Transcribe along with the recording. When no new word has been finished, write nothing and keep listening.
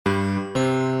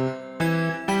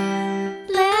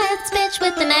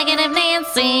with the Negative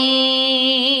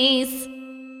Nancy's.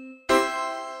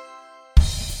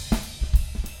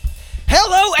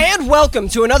 Hello and welcome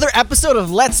to another episode of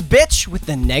Let's Bitch with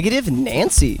the Negative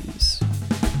Nancy's.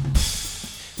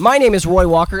 My name is Roy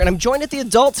Walker, and I'm joined at the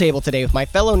adult table today with my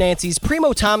fellow Nancys,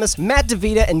 Primo Thomas, Matt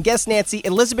DeVita, and guest Nancy,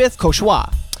 Elizabeth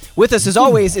Cauchois. With us, as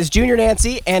always, is Junior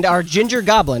Nancy and our ginger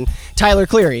goblin, Tyler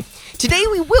Cleary. Today,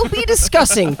 we will be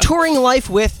discussing touring life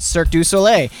with Cirque du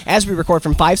Soleil, as we record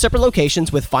from 5 separate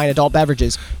locations with fine adult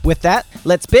beverages. With that,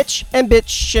 let's bitch and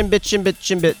bitch and bitch and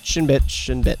bitch and bitch and bitch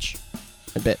and bitch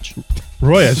and bitch.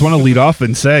 Roy, I just want to lead off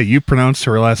and say you pronounced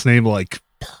her last name like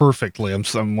perfectly.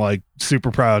 I'm like super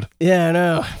proud. Yeah, I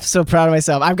know. So proud of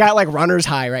myself. I've got like runner's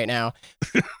high right now.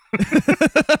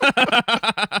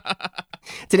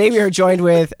 Today we are joined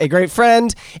with a great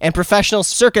friend and professional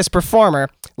circus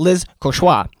performer, Liz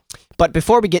Cauchois. But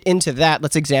before we get into that,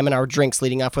 let's examine our drinks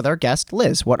leading off with our guest.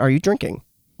 Liz, what are you drinking?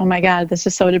 Oh my God, this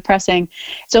is so depressing.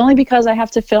 It's only because I have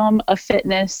to film a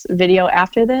fitness video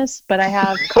after this, but I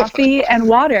have coffee and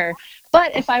water.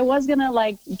 But if I was going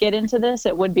to get into this,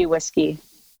 it would be whiskey.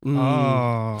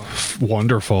 Oh,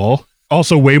 wonderful.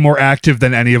 Also way more active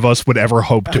than any of us would ever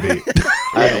hope to be.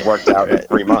 I haven't worked out in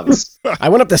 3 months. I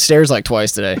went up the stairs like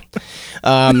twice today.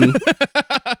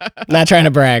 Not trying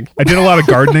to brag. I did a lot of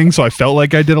gardening, so I felt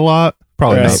like I did a lot.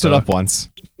 Probably Right. not. Stood up once.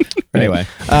 Anyway,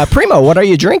 Primo, what are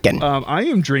you drinking? I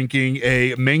am drinking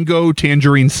a mango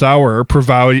tangerine sour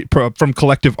from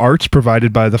Collective Arts,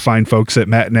 provided by the fine folks at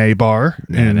Matinee Bar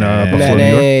in Buffalo, New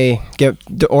York.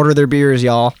 Matinee. Order their beers,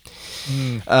 y'all.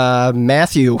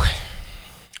 Matthew,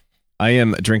 I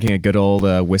am drinking a good old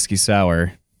whiskey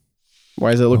sour.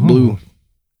 why does it look blue?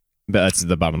 That's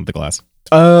the bottom of the glass.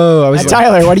 Oh, I was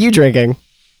Tyler, what are you drinking?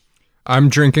 I'm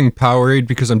drinking Powerade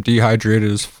because I'm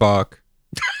dehydrated as fuck.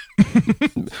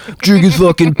 Drinking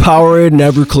fucking Powerade and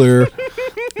Everclear.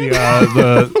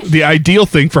 The ideal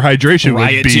thing for hydration would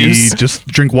Riot be juice. just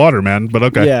drink water, man. But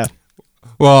okay. Yeah.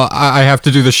 Well, I have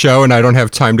to do the show and I don't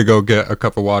have time to go get a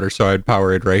cup of water, so I had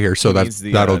Powerade right here. So Needs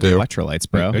that'll the do. electrolytes,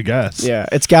 bro. I guess. Yeah,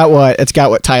 it's got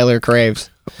what Tyler craves.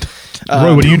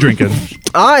 Roy, what are you drinking?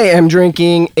 I am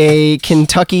drinking a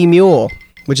Kentucky Mule,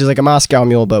 which is like a Moscow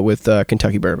Mule, but with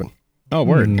Kentucky bourbon. Oh,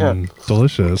 word.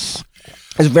 Delicious.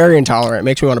 It's very intolerant. It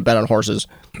makes me want to bet on horses.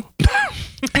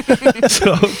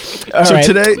 So right.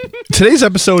 today's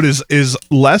episode is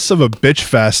less of a bitch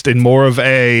fest and more of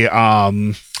a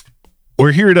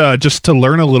we're here to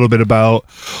learn a little bit about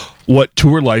what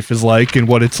tour life is like and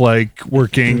what it's like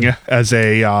working as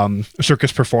a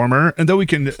circus performer, and then we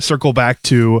can circle back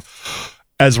to,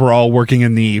 as we're all working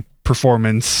in the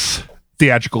performance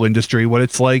theatrical industry, what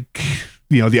it's like,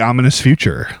 the ominous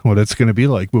future, what it's going to be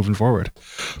like moving forward.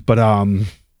 But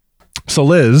so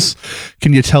Liz,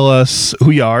 can you tell us who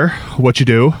you are, what you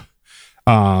do,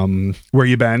 where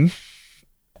you been,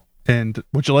 and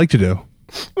what you like to do?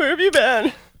 Where have you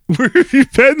been? Where have you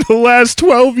been the last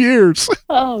 12 years?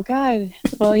 Oh God.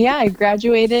 Well, yeah, I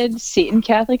graduated Seton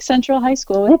Catholic Central High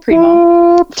School with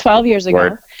Primo 12 years ago.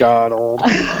 Word Donald.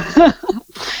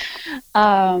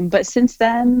 But since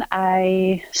then,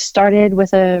 I started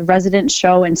with a resident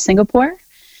show in Singapore.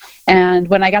 And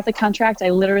when I got the contract,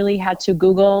 I literally had to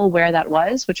Google where that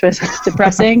was, which was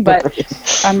depressing. But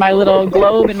on my little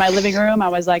globe in my living room, I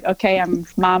was like, okay, I'm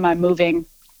moving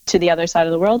to the other side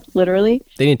of the world, literally.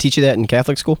 They didn't teach you that in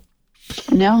Catholic school?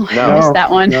 No, I missed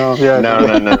that one. No.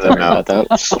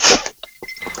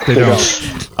 They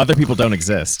don't. Other people don't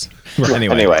exist.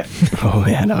 Anyway. Oh,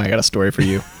 man, now I got a story for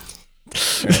you.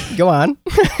 Right, go on.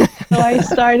 So I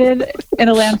started in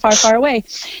a land far, far away.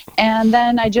 And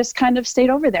then I just kind of stayed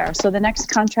over there. So the next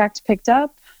contract picked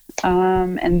up,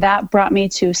 and that brought me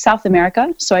to South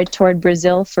America. So I toured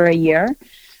Brazil for a year,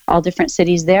 all different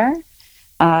cities there.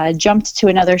 Jumped to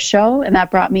another show, and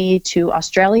that brought me to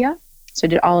Australia. So I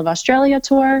did all of Australia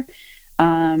tour,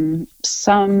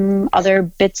 some other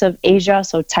bits of Asia,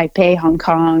 so Taipei, Hong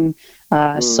Kong,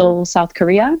 Seoul, South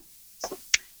Korea.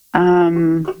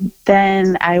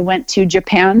 Then I went to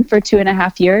Japan for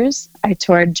 2.5 years. I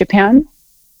toured Japan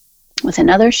with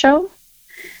another show,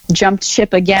 jumped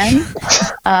ship again,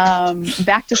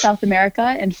 back to South America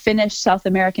and finished South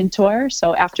American tour.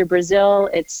 So after Brazil,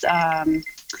 it's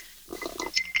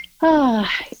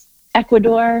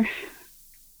Ecuador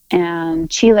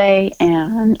and Chile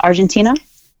and Argentina.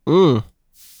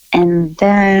 And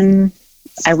then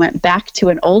I went back to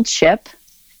an old ship,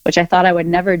 which I thought I would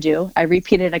never do. I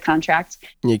repeated a contract.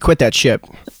 You quit that ship.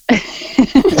 And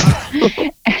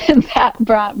that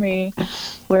brought me,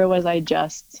 where was I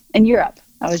just? In Europe.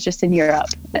 I was just in Europe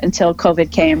until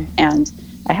COVID came and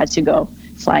I had to go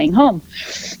flying home.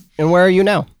 And where are you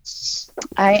now?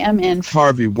 I am in.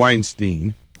 Harvey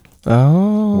Weinstein.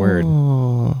 Oh. Word.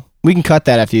 We can cut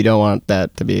that if you don't want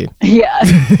that to be. Yeah.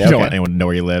 You don't want anyone to know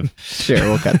where you live. Sure,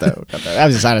 we'll cut that. I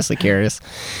was just honestly curious.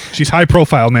 She's high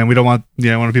profile, man. We don't want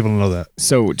people to know that.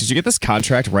 So, did you get this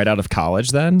contract right out of college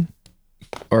then?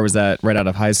 Or was that right out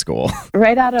of high school?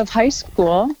 Right out of high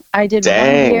school, I did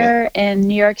Dang. 1 year in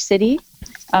New York City,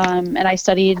 and I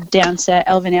studied dance at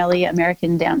Elvin Ailey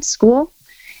American Dance School.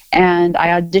 And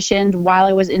I auditioned while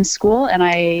I was in school, and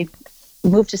I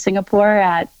moved to Singapore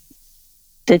at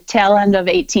the tail end of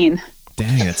 18.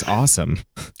 Dang, that's awesome.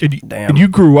 And you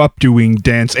grew up doing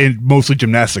dance and mostly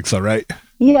gymnastics, though, right?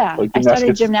 Yeah, Like I started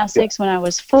gymnastics? gymnastics when I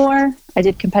was 4. I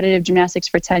did competitive gymnastics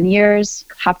for 10 years,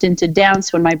 hopped into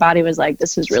dance when my body was like,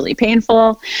 this is really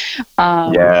painful.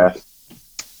 Yeah.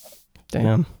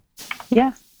 Damn.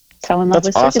 Yeah, fell in love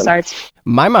That's with circus awesome. arts.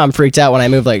 My mom freaked out when I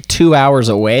moved like 2 hours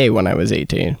away when I was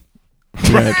 18.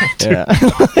 Like, yeah.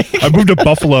 I moved to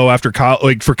Buffalo after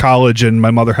for college, and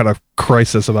my mother had a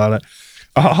crisis about it.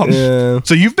 Yeah.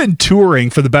 So you've been touring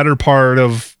for the better part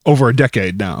of over a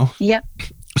decade now. Yep.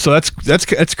 So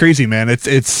that's crazy, man.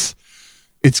 It's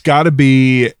got to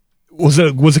be. Was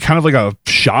it kind of like a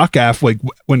shock after like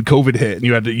when COVID hit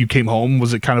and you came home?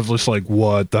 Was it kind of just like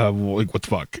what the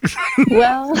fuck?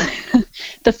 Well,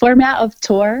 the format of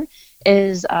tour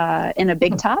is in a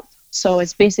big top. So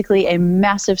it's basically a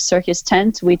massive circus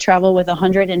tent. We travel with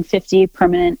 150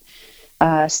 permanent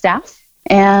staff.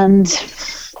 And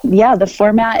yeah, the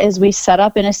format is we set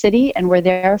up in a city and we're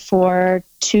there for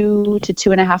 2 to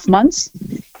 2.5 months.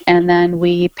 And then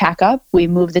we pack up, we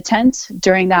move the tent.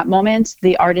 During that moment,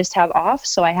 the artists have off.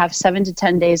 So I have 7 to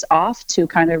 10 days off to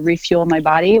kind of refuel my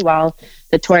body while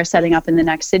the tour is setting up in the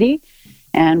next city.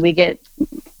 And we get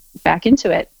back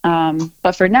into it.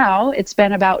 But for now, it's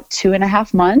been about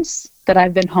 2.5 months that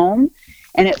I've been home.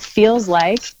 And it feels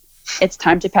like it's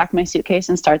time to pack my suitcase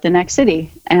and start the next city.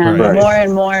 And Right. more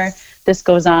and more this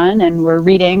goes on and we're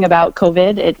reading about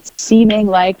COVID, it's seeming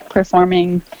like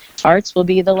performing arts will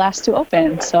be the last to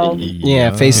open. So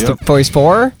Yeah, phase 4?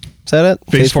 Is that it?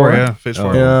 Phase 4, yeah. Phase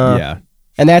 4. Yeah. Yeah.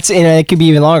 And that's it could be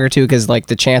even longer too, because like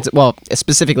the chance. Well,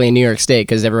 specifically in New York State,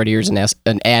 because everybody here's an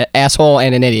asshole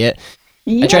and an idiot.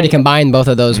 I tried to combine both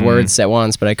of those words at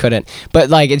once, but I couldn't.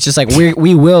 But like, it's just like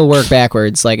we will work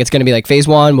backwards. Like it's gonna be like phase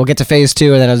 1, we'll get to phase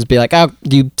 2, and then I'll just be like, oh,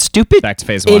 you stupid Back to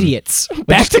phase 1. idiots,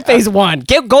 back to phase 1.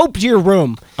 Go to your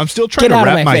room. I'm still trying Get to out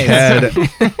of wrap my my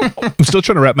face. head. I'm still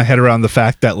trying to wrap my head around the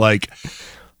fact that like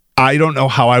I don't know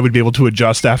how I would be able to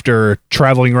adjust after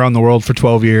traveling around the world for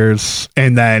 12 years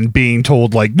and then being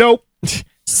told like, nope,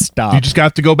 Stop. you just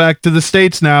got to go back to the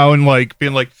States now, and like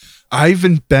being like, I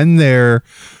haven't been there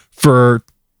for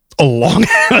a long.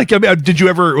 Like, I mean, did you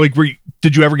ever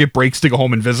get breaks to go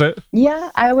home and visit?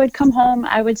 Yeah, I would come home,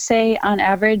 I would say on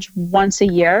average once a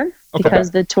year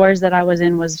because the tours that I was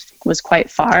in was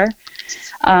quite far.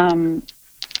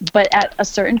 But at a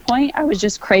certain point, I was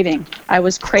just craving. I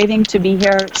was craving to be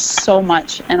here so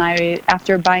much. And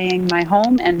after buying my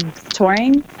home and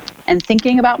touring and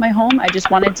thinking about my home, I just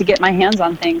wanted to get my hands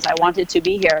on things. I wanted to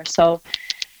be here. So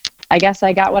I guess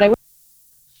I got what I wanted.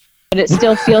 But it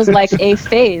still feels like a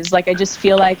phase. Like I just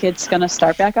feel like it's going to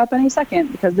start back up any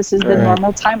second because this is the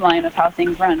normal timeline of how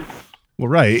things run. Well,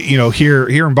 right. You know, here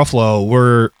in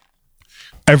Buffalo,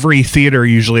 every theater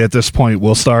usually at this point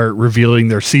will start revealing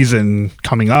their season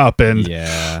coming up, and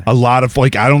Yeah. a lot of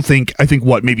like I think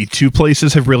what maybe 2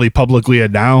 places have really publicly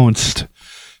announced.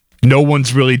 No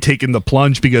one's really taken the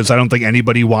plunge because I don't think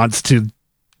anybody wants to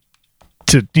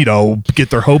get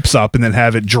their hopes up and then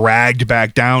have it dragged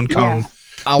back down come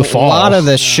A fall. lot of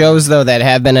the shows though that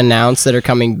have been announced that are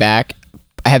coming back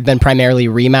have been primarily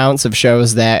remounts of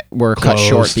shows that were cut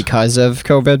short Closed. because of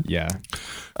COVID. Yeah.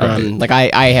 Like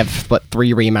I have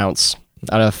 3 remounts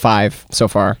out of 5 so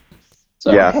far.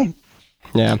 So, Yeah. okay.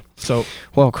 Yeah. So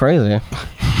Well, crazy.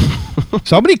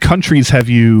 how many countries have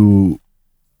you?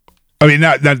 I mean,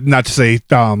 not to say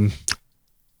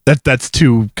that's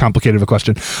too complicated of a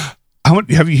question. How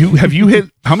many have you hit?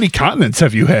 How many continents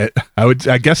have you hit?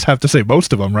 I guess have to say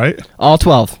most of them, right? All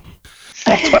 12.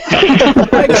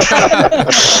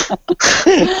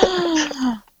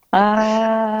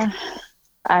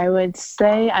 I would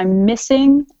say I'm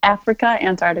missing Africa,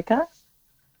 Antarctica.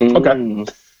 Okay.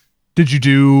 Did you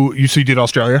do? You did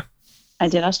Australia? I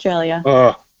did Australia.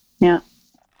 Yeah.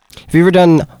 Have you ever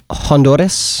done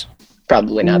Honduras?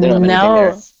 Probably not. They don't have anything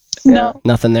No. there. No.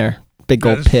 Nothing there. Big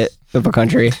old That is- pit of a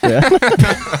country. Yeah.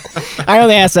 I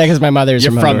only asked that because my mother's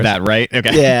You're from Honduras. that, right?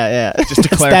 Okay. Yeah, yeah. Just to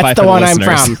clarify That's the for the one I'm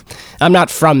listeners. from. I'm not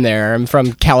from there. I'm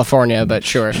from California, but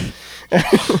sure.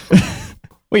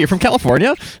 Wait, you're from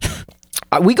California?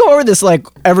 We go over this like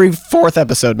every fourth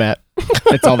episode, Matt.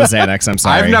 It's all the Xanax. I'm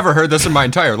sorry. I've never heard this in my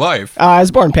entire life. I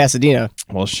was born in Pasadena.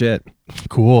 Well, shit.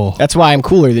 Cool. That's why I'm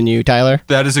cooler than you, Tyler.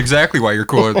 That is exactly why you're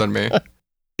cooler than me.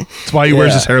 That's why he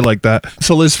wears his hair like that.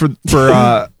 So, Liz, for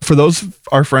those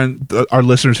our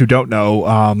listeners who don't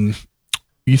know,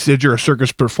 you said you're a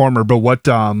circus performer, but what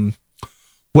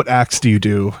acts do you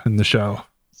do in the show?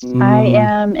 I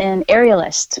am an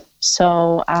aerialist,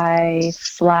 so I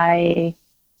fly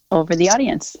over the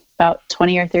audience about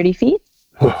 20 or 30 feet.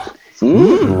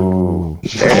 Ooh.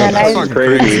 And That's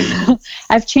crazy.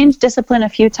 I've changed discipline a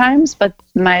few times, but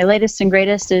my latest and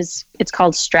greatest is it's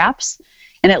called straps,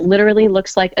 and it literally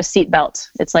looks like a seat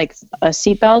belt. It's like a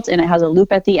seat belt, and it has a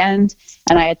loop at the end,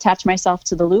 and I attach myself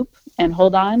to the loop and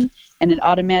hold on, and an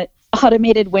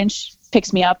automated winch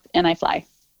picks me up, and I fly.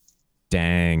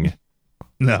 Dang.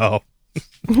 No.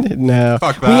 No.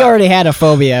 Fuck that. We already had a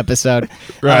phobia episode.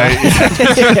 Right.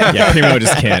 Yeah, Primo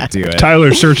just can't do it.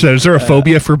 Tyler, search that. Is there a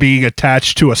phobia for being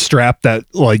attached to a strap that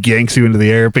like yanks you into the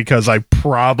air? Because I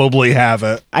probably have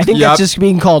it. I think Yep. that's just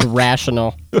being called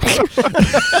rational.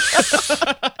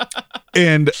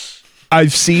 And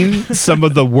I've seen some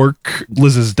of the work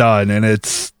Liz has done, and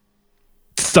it's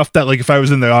stuff that like if I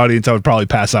was in the audience, I would probably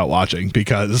pass out watching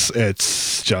because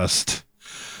it's just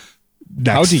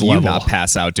next How do you level. not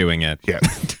pass out doing it? Yeah.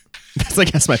 That's I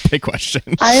guess my big question.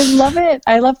 I love it.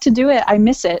 I love to do it. I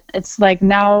miss it. It's like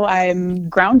now I'm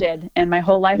grounded, and my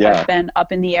whole life Yeah. I've been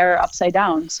up in the air, upside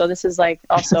down. So this is like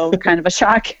also kind of a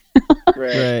shock.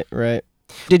 Right.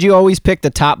 Did you always pick the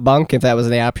top bunk if that was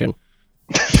the option?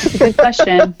 Good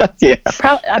question. Yeah.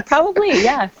 Probably,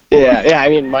 yeah. Yeah. I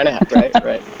mean, why not?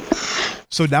 Right.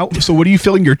 So what are you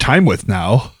filling your time with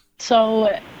now? So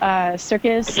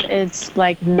circus, it's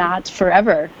like not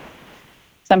forever.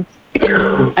 So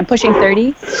I'm pushing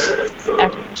 30.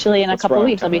 Actually, in a couple wrong,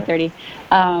 weeks, I'll be 30.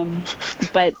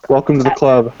 But Welcome to the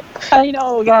club. I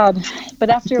know, God. But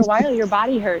after a while, your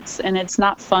body hurts, and it's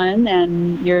not fun,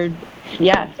 and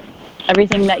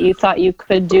everything that you thought you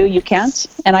could do, you can't.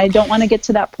 And I don't want to get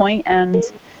to that point and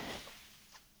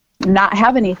not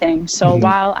have anything. So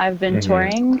while I've been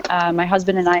touring, my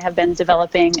husband and I have been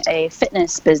developing a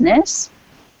fitness business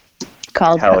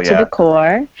called Hell Cut to yeah. the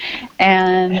Core.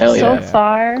 And Hell so yeah.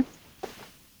 far,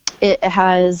 it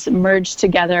has merged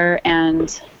together,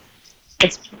 and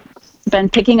it's been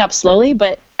picking up slowly,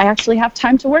 but I actually have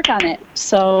time to work on it.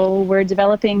 So we're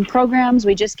developing programs.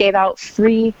 We just gave out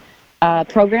free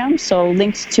programs, so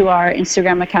linked to our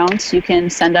Instagram accounts, you can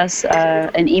send us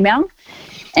an email,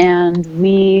 and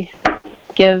we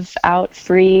give out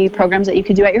free programs that you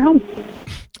could do at your home.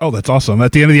 Oh, that's awesome.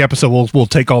 At the end of the episode, we'll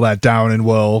take all that down and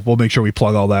we'll make sure we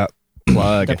plug all that.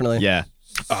 Plug. Definitely. Yeah.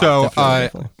 So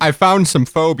definitely. I found some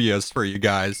phobias for you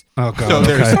guys. Oh god. So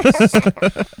there's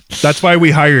Okay. That's why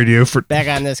we hired you for. Back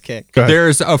on this kick. Go ahead.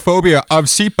 there's a phobia of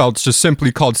seatbelts, just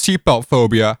simply called seatbelt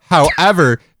phobia.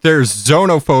 However, there's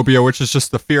zonophobia, which is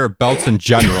just the fear of belts in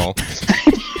general.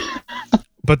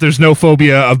 But there's no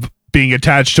phobia of being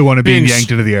attached to one and being Being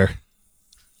yanked into the air.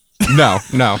 No.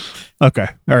 Okay.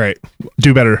 All right.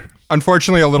 Do better.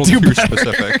 Unfortunately, a little too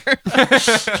specific.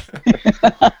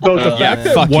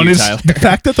 Fuck One you, is Tyler. the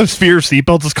fact that the fear of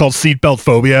seatbelts is called seatbelt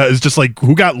phobia is just like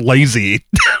who got lazy.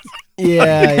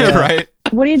 Yeah. Right?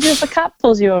 What do you do if a cop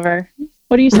pulls you over?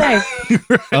 What do you say?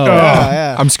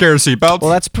 Yeah. I'm scared of seatbelts.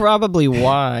 Well, that's probably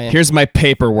why. Here's my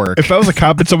paperwork. If I was a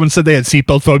cop and someone said they had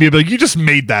seatbelt phobia, I'd be like, you just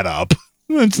made that up.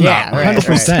 It's Yeah, not. right.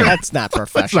 100%. That's not It's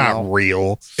professional. not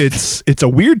real. It's a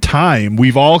weird time.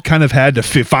 We've all kind of had to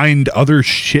find other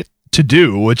shit to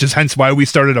do, which is hence why we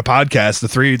started a podcast,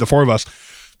 the four of us,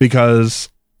 because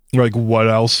we're like, what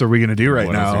else are we going to do right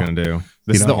What else now? are we gonna do?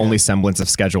 This is know? the only semblance of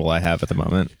schedule I have at the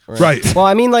moment. Right. Well,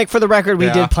 I mean, like for the record, we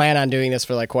Yeah. did plan on doing this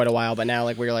for like quite a while, but now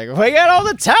like we're like, we got all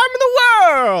the time in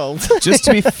the world. Just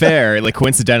to be fair, like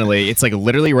coincidentally, it's like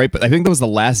literally right. But I think that was the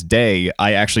last day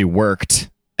I actually worked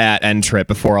at N Trip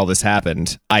before all this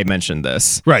happened. I mentioned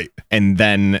this, Right. and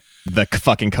then the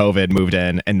fucking COVID moved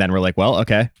in, and then we're like, well,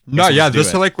 okay. No, guess yeah, we'll just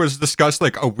this do it. like was discussed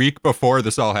like a week before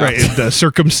this all happened. Right. The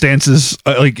circumstances,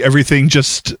 like everything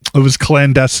just, it was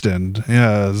clandestine.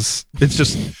 Yes. It's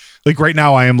just like right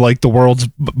now I am like the world's,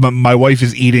 my wife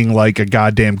is eating like a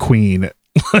goddamn queen.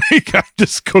 Like I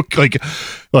just cook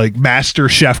like master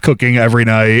chef cooking every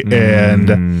night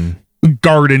and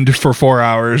gardened for 4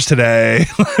 hours today.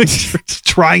 Like,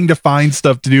 trying to find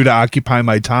stuff to do to occupy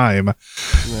my time.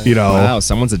 You know. Wow,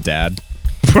 someone's a dad.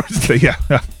 Yeah,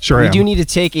 sure I We am. do need to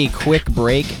take a quick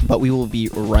break, but we will be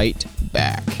right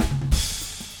back.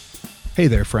 Hey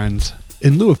there, friends.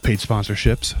 In lieu of paid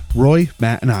sponsorships, Roy,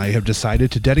 Matt, and I have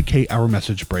decided to dedicate our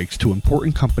message breaks to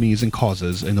important companies and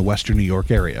causes in the Western New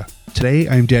York area. Today,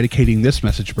 I am dedicating this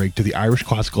message break to the Irish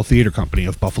Classical Theatre Company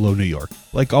of Buffalo, New York.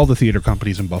 Like all the theater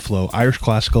companies in Buffalo, Irish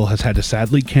Classical has had to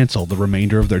sadly cancel the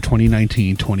remainder of their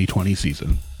 2019-2020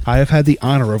 season. I have had the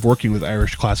honor of working with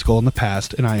Irish Classical in the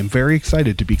past, and I am very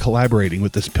excited to be collaborating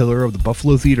with this pillar of the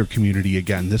Buffalo theater community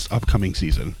again this upcoming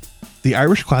season. The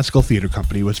Irish Classical Theatre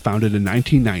Company was founded in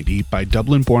 1990 by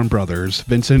Dublin-born brothers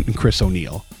Vincent and Chris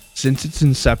O'Neill. Since its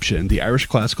inception, the Irish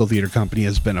Classical Theatre Company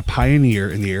has been a pioneer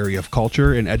in the area of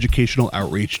culture and educational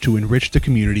outreach to enrich the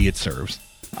community it serves.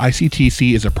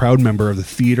 ICTC is a proud member of the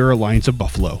Theatre Alliance of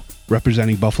Buffalo,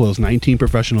 representing Buffalo's 19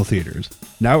 professional theaters.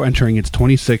 Now entering its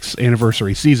 26th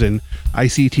anniversary season,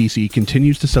 ICTC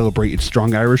continues to celebrate its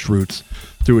strong Irish roots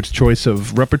through its choice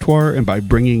of repertoire and by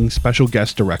bringing special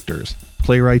guest directors,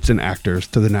 playwrights, and actors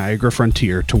to the Niagara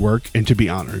frontier to work and to be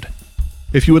honored.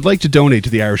 If you would like to donate to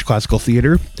the Irish Classical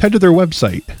Theatre, head to their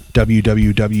website,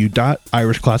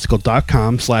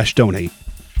 www.irishclassical.com/donate.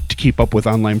 To keep up with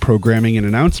online programming and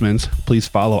announcements, please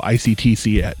follow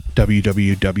ICTC at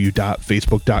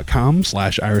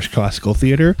www.facebook.com/Irish Classical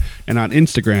Theatre and on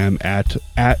Instagram at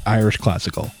Irish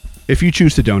Classical. If you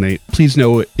choose to donate, please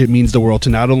know it means the world to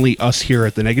not only us here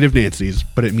at the Negative Nancy's,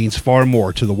 but it means far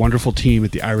more to the wonderful team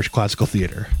at the Irish Classical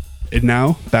Theatre. And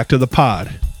now, back to the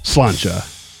pod.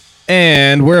 Sláinte.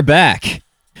 And we're back.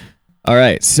 All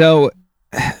right, so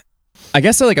I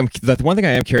guess the one thing I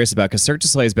am curious about, because Cirque du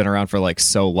Soleil has been around for like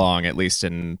so long, at least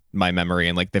in my memory,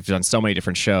 and like they've done so many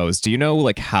different shows. Do you know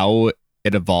like how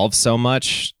it evolved so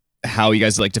much? How you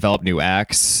guys like develop new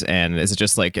acts, and is it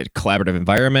just like a collaborative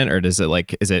environment, or is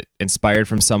it inspired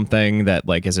from something that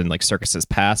like is in like circuses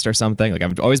past or something? Like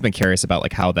I've always been curious about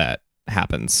like how that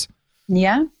happens.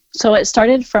 Yeah. So it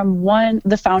started from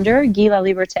the founder, Guy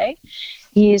Laliberté.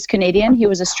 He's Canadian. He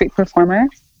was a street performer,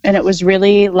 and it was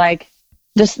really like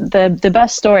the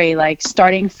best story, like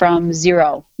starting from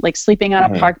zero, like sleeping on a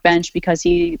park bench because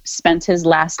he spent his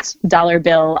last dollar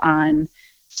bill on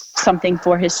something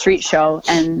for his street show,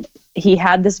 and he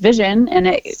had this vision, and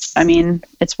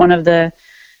it's one of the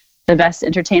best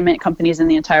entertainment companies in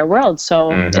the entire world,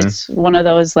 so it's one of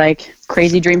those like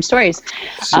crazy dream stories.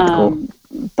 Cool.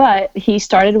 But he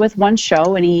started with one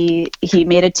show, and he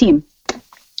made a team.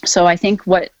 So I think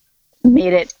what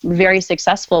made it very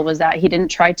successful was that he didn't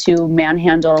try to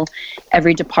manhandle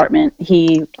every department.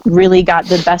 He really got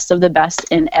the best of the best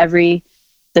in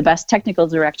the best technical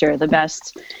director, the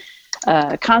best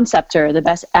conceptor, the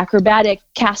best acrobatic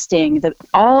casting,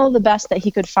 all the best that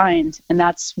he could find, and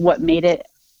that's what made it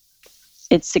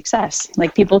its success.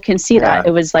 Like people can see that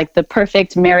it was like the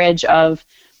perfect marriage of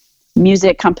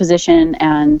music composition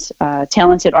and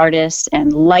talented artists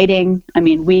and lighting. I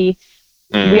mean, we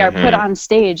are put on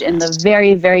stage in the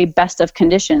very, very best of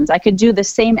conditions. I could do the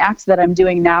same act that I'm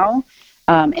doing now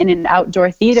in an outdoor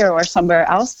theater or somewhere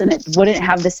else, and it wouldn't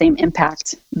have the same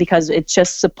impact because it's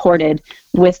just supported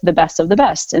with the best of the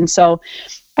best. And so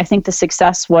I think the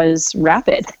success was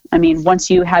rapid. I mean, once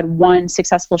you had one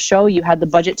successful show, you had the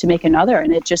budget to make another,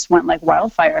 and it just went like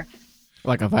wildfire.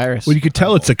 Like a virus. Well, you could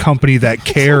tell it's a company that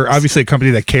obviously a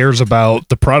company that cares about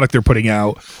the product they're putting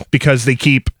out, because they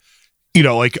keep,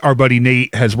 like our buddy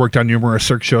Nate has worked on numerous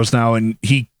Cirque shows now, and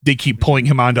they keep pulling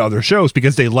him onto other shows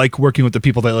because they like working with the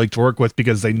people they like to work with,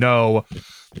 because they know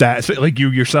that, like you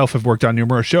yourself have worked on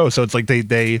numerous shows. So it's like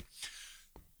they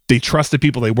trust the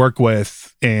people they work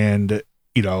with, and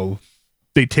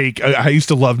they take. I used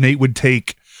to love Nate would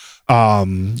take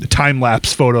time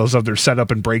lapse photos of their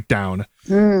setup and breakdown.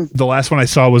 The last one I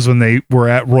saw was when they were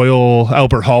at Royal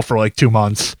Albert Hall for like 2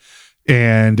 months,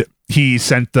 and he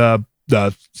sent from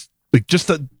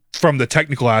the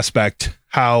technical aspect,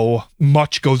 how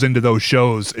much goes into those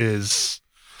shows is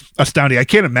astounding. I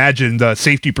can't imagine the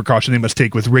safety precaution they must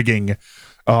take with rigging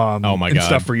and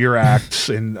stuff for your acts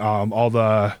and all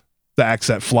the acts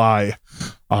that fly.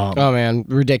 Oh man,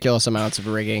 ridiculous amounts of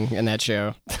rigging in that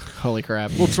show. Holy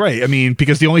crap. Well, it's right. I mean,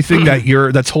 because the only thing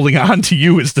that's holding on to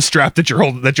you is the strap that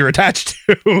you're attached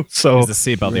to. So it's the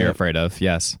seatbelt that you're afraid of.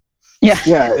 Yes. Yeah.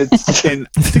 And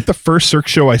I think the first Cirque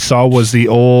show I saw was the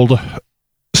old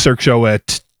Cirque show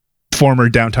at former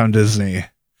Downtown Disney. I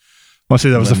want to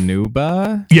say that was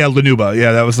Lanuba? Lanuba.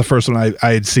 Yeah, that was the first one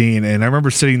I had seen. And I remember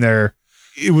sitting there.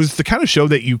 It was the kind of show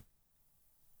that you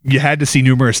had to see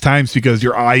numerous times, because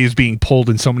your eye is being pulled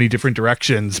in so many different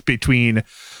directions between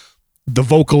the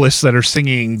vocalists that are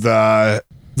singing, the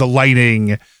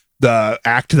lighting, the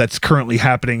act that's currently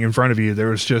happening in front of you. There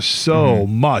was just so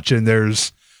much, and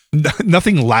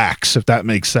nothing lacks, if that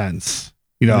makes sense.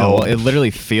 No, it literally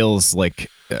feels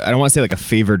like I don't want to say like a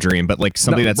fever dream, but like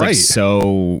something No, that's right. like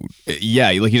so yeah,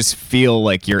 like you just feel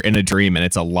like you're in a dream and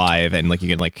it's alive and like you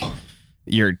can like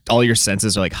all your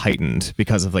senses are like heightened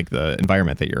because of like the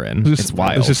environment that you're in. It's I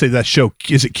wild. was just say that show.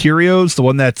 Is it Curios, the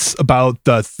one that's about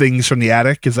the things from the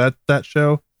attic? Is that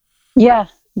show? Yeah.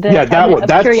 The Yeah, that Cabinet one. of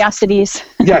That's- Curiosities.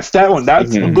 Yes, that one.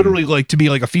 That's Literally like to be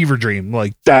like a fever dream,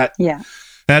 like that. Yeah.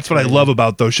 That's what I love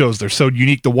about those shows. They're so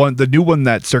unique. The new one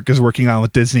that Cirque is working on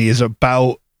with Disney is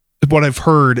about what I've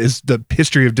heard is the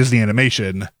history of Disney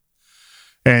animation,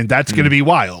 and that's going to be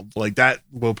wild. Like that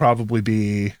will probably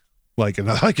be like a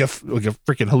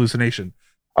freaking hallucination.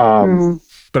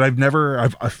 But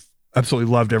I've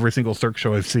absolutely loved every single Cirque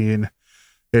show I've seen.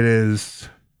 It is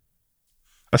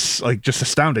like just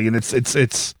astounding, and it's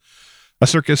a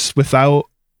circus without.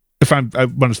 I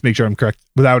want to make sure I'm correct.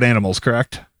 Without animals,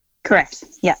 correct? Correct.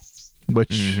 Yeah.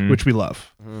 Which we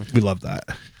love. We love that.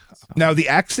 Now, the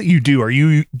acts that you do, are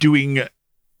you doing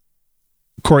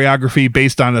choreography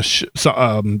based on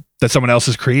that someone else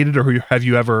has created, or have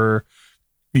you ever,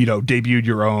 debuted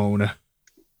your own?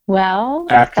 Well,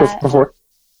 actress before.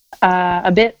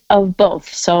 a bit of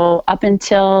both. So up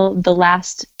until the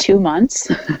last 2 months,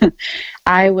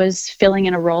 I was filling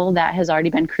in a role that has already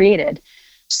been created.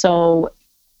 So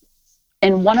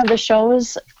in one of the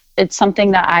shows, it's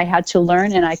something that I had to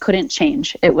learn and I couldn't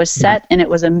change. It was set and it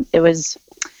was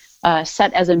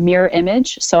set as a mirror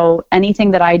image. So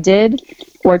anything that I did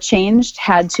or changed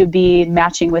had to be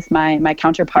matching with my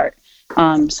counterpart.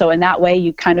 So in that way,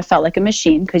 you kind of felt like a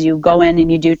machine because you go in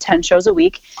and you do 10 shows a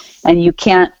week and you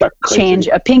can't change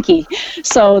a pinky.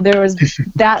 So there was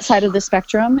that side of the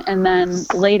spectrum. And then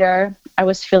later I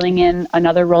was filling in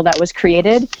another role that was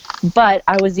created, but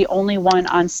I was the only one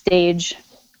on stage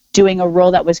doing a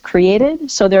role that was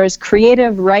created. So there's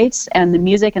creative rights and the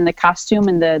music and the costume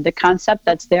and the concept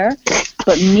that's there.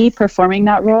 But me performing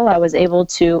that role, I was able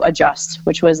to adjust,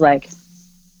 which was like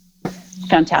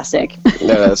fantastic.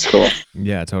 Yeah, that's cool.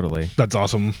 Yeah, totally. That's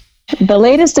awesome. The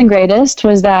latest and greatest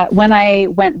was that when I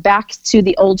went back to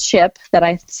the old ship that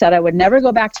I said I would never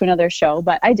go back to another show,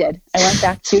 but I did. I went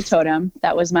back to Totem.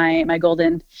 That was my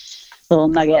golden little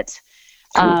nugget.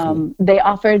 They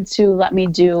offered to let me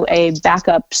do a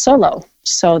backup solo.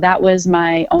 So that was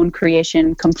my own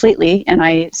creation completely. And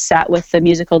I sat with the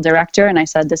musical director and I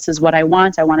said, this is what I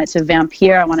want. I want it to vamp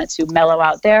here. I want it to mellow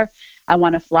out there. I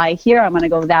want to fly here. I want to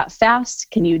go that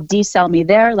fast. Can you decel me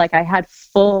there? Like I had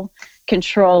full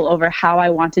control over how I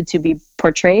wanted to be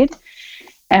portrayed.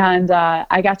 And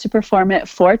I got to perform it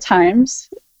 4 times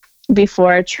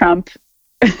before Trump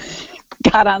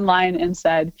got online and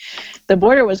said the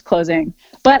border was closing.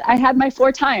 But I had my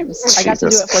 4 times. I got to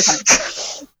do it 4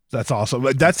 times. That's awesome.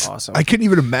 That's awesome. I couldn't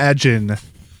even imagine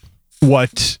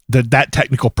what that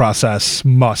technical process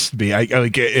must be. I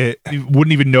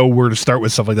wouldn't even know where to start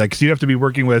with stuff like that because you have to be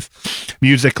working with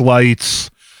music, lights,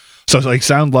 so it's like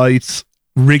sound, lights,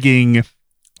 rigging,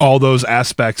 all those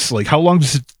aspects. Like how long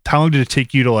did it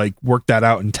take you to like work that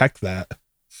out and tech that?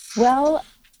 Well,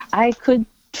 I could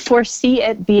foresee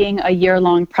it being a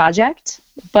year-long project,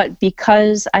 but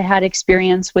because I had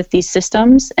experience with these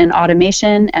systems and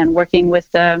automation and working with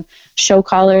the show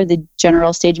caller, the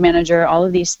general stage manager, all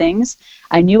of these things,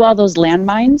 I knew all those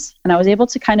landmines and I was able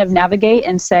to kind of navigate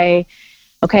and say,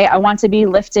 okay, I want to be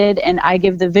lifted, and I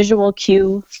give the visual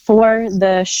cue for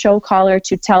the show caller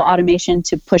to tell automation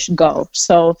to push go.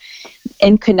 So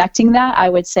in connecting that, I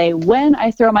would say when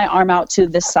I throw my arm out to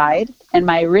the side and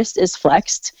my wrist is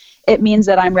flexed, it means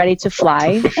that I'm ready to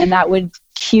fly, and that would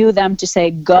cue them to say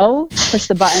go, push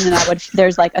the button, and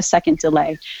there's like a second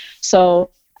delay. So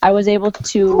I was able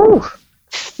to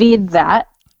feed that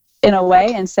in a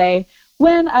way and say,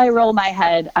 when I roll my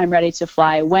head, I'm ready to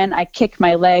fly. When I kick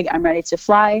my leg, I'm ready to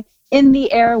fly. In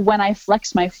the air, when I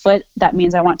flex my foot, that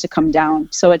means I want to come down.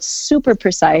 So it's super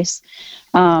precise.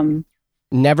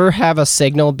 Never have a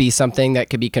signal be something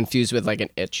that could be confused with like an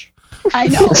itch. I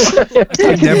know.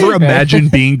 I never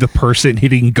imagined being the person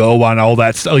hitting go on all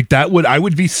that stuff. Like that I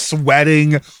would be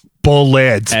sweating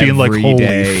bullets, being like, Every holy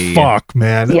day. fuck,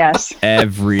 man. Yes.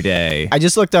 Every day. I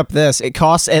just looked up this. It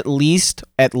costs at least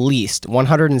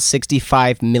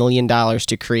 $165 million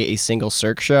to create a single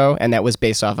Cirque show, and that was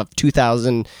based off of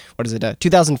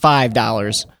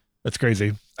 $2005. That's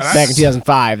crazy. Back in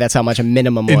 2005, that's how much a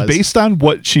minimum And was. based on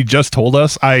what she just told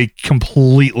us, I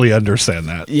completely understand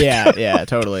that. Yeah,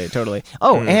 totally.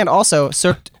 Oh, and also,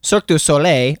 Cirque du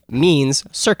Soleil means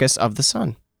Circus of the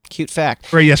Sun. Cute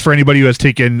fact. Right, yes, for anybody who has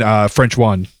taken French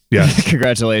 1. Yes.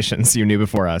 Congratulations, you knew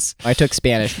before us. I took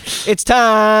Spanish. It's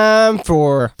time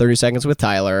for 30 Seconds with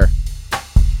Tyler.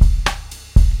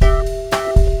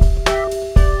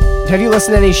 Have you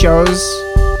listened to any shows?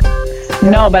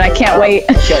 No, but I can't wait.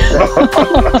 30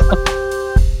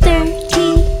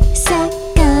 seconds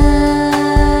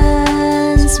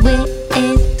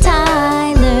with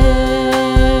Tyler.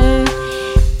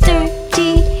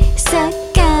 30 seconds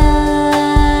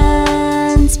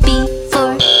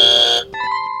before.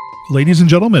 Ladies and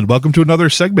gentlemen, welcome to another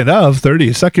segment of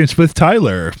 30 Seconds with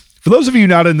Tyler. For those of you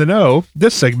not in the know,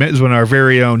 this segment is when our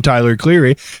very own Tyler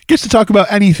Cleary gets to talk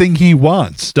about anything he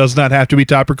wants. Does not have to be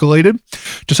topic related,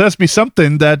 just has to be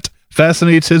something that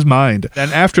fascinates his mind.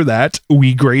 And after that,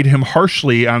 we grade him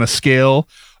harshly on a scale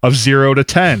of 0 to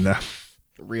 10.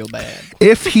 Real bad.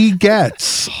 If he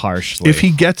gets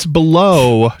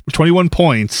below 21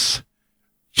 points,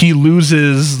 he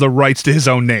loses the rights to his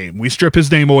own name. We strip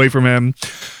his name away from him,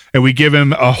 and we give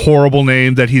him a horrible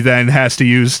name that he then has to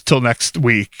use till next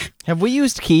week. Have we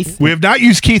used Keith? We have not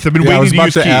used Keith. I've been I was waiting to about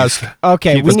use to Keith. ask.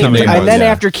 Okay, Keith we was need coming to, in, and then yeah.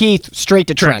 after Keith, straight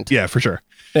to Trent. Yeah, for sure.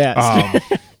 Yeah.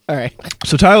 All right.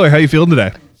 So Tyler, how you feeling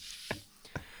today?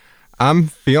 I'm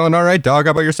feeling all right, dog.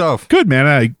 How about yourself? Good, man.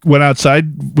 I went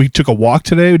outside. We took a walk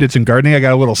today. We did some gardening. I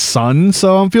got a little sun,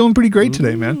 so I'm feeling pretty great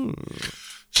today, man.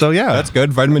 So yeah, That's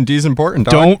good. Vitamin D is important,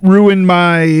 dog. don't ruin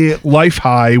my life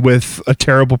high with a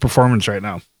terrible performance right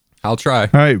now. I'll try. All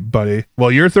right, buddy.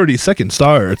 Well, your 30 second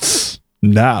starts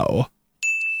now.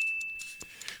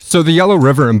 So the Yellow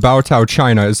River in Baotao,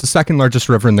 China is the second largest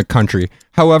river in the country.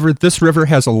 However, this river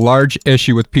has a large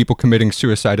issue with people committing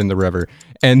suicide in the river,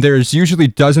 and there's usually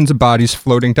dozens of bodies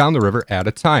floating down the river at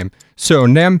a time. So a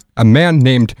man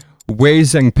named Wei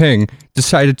Zhengping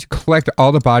decided to collect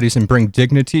all the bodies and bring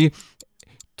dignity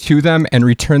to them and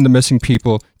return the missing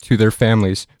people to their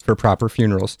families for proper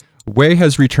funerals. Wei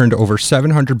has returned over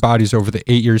 700 bodies over the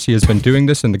 8 years he has been doing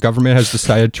this, and the government has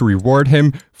decided to reward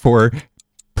him per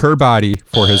body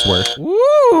for his work. Woo!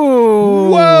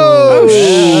 Whoa,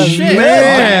 shit.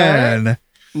 man!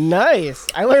 Nice.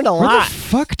 I learned a Where the lot.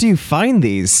 fuck do you find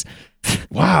these?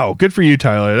 Wow, good for you,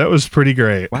 Tyler. That was pretty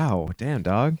great. Wow, damn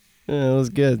dog. Yeah, it was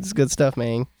good. It's good stuff,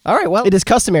 man. All right, well, it is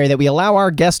customary that we allow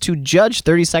our guests to judge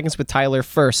 30 seconds with Tyler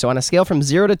first. So on a scale from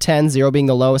 0 to 10, 0 being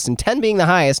the lowest and 10 being the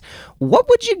highest, what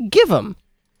would you give him?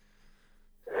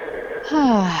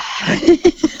 I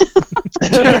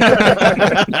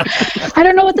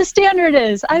don't know what the standard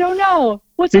is. I don't know.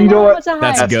 What's a You know low? what? What's a high?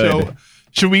 That's good.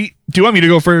 So, do you want me to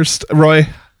go first, Roy?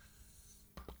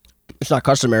 It's not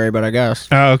customary, but I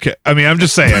guess. Okay. I mean, I'm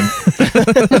just saying.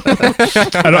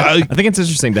 I think it's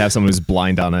interesting to have someone who's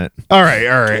blind on it. All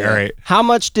right. How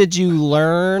much did you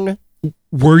learn?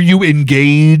 Were you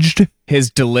engaged?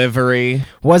 His delivery,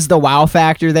 Was the wow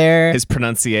factor there? his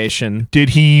pronunciation. Did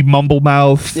he mumble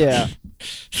mouth? Yeah.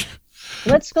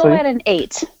 Let's go at an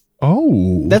 8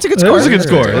 Oh, That's a good That score. was a good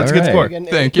score. All That's a good right. score.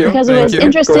 Thank you. because it Thank was you.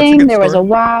 interesting. That's There was a score.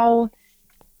 wow,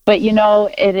 but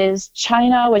it is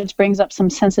China, which brings up some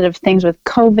sensitive things with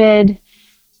COVID,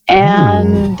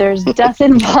 and there's death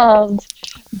involved.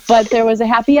 But there was a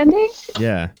happy ending.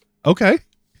 Yeah. Okay.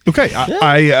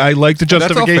 I like the That's all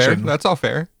fair. justification. That's all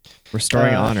fair.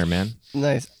 Restoring honor, man.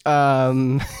 Nice.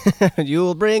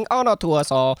 You'll bring honor to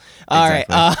us all. All right.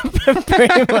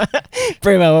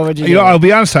 Primo, what would you You know, give I'll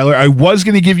be honest, Tyler. I was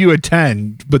going to give you a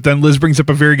 10, but then Liz brings up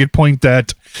a very good point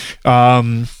that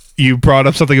you brought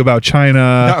up something about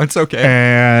China. No, it's okay.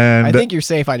 And I think you're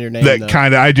safe on your name, that though.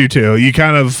 kind of, I do too.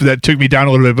 That took me down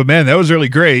a little bit, but man, that was really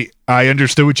great. I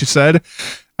understood what you said.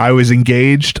 I was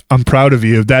engaged. I'm proud of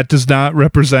you. That does not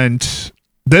represent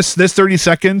this 30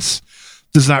 seconds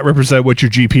does not represent what your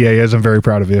GPA is. I'm very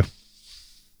proud of you.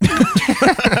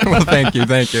 Well, thank you.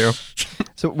 Thank you.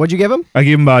 So what'd you give him? I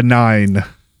gave him a 9.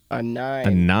 A 9. A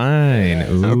 9.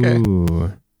 Ooh.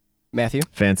 Okay. Matthew?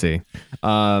 Fancy.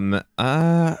 All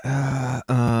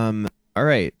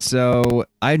right. So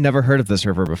I've never heard of this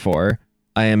river before.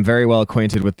 I am very well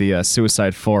acquainted with the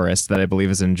suicide forest that I believe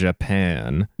is in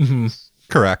Japan.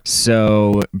 Correct.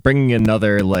 So bringing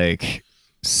another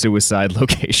suicide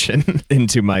location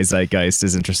into my zeitgeist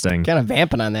is interesting. Kind of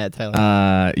vamping on that,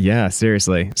 Tyler. Yeah,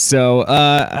 seriously. So,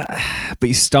 but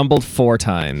you stumbled 4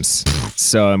 times.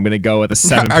 So I'm gonna go with a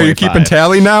 7. Are you keeping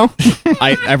tally now?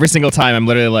 Every single time I'm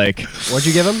literally like What'd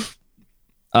you give him?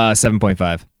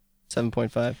 7.5.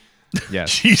 7.5.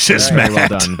 Yes. Jesus, Very man. well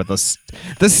done. But this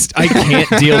I can't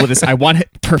deal with this. I want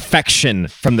perfection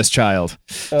from this child.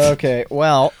 Okay,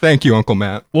 well, Thank you, Uncle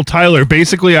Matt. Well, Tyler,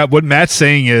 basically what Matt's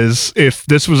saying is if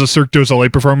this was a Cirque du Soleil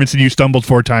performance and you stumbled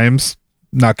 4 times,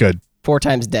 not good. 4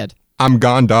 times dead. I'm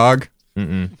gone, dog.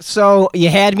 So you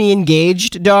had me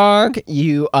engaged, dog.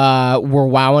 You were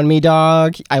wowing me,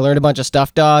 dog. I learned a bunch of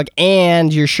stuff, dog.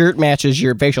 And your shirt matches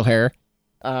your facial hair.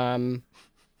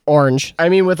 orange. I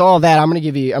mean, with all that, I'm gonna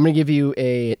give you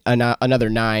another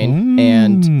 9,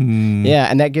 and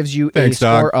yeah, and that gives you Thanks, a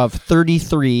score Doc. of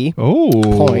 33.5.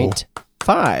 Oh.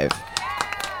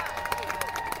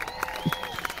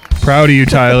 Proud of you,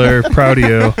 Tyler. Proud of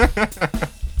you.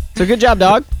 So good job,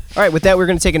 dog. All right, with that, we're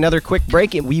gonna take another quick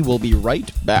break, and we will be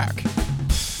right back.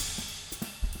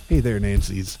 Hey there,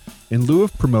 Nancy's. In lieu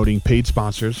of promoting paid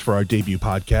sponsors for our debut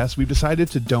podcast, we've decided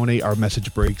to donate our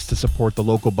message breaks to support the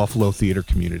local Buffalo theater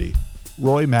community.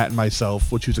 Roy, Matt, and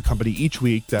myself will choose a company each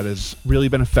week that has really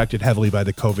been affected heavily by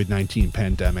the COVID-19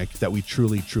 pandemic that we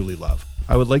truly, truly love.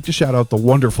 I would like to shout out the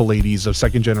wonderful ladies of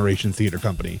Second Generation Theater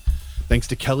Company. Thanks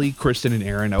to Kelly, Kristen, and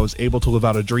Aaron, I was able to live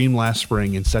out a dream last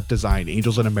spring and set design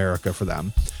Angels in America for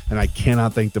them, and I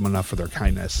cannot thank them enough for their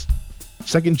kindness.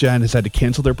 Second Gen has had to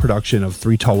cancel their production of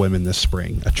Three Tall Women this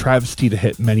spring, a travesty to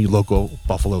hit many local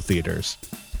Buffalo theaters.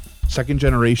 Second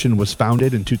Generation was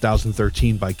founded in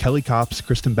 2013 by Kelly Copps,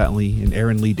 Kristen Bentley, and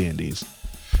Aaron Lee Dandies.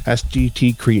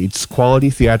 SGT creates quality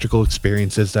theatrical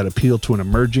experiences that appeal to an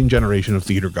emerging generation of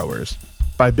theatergoers.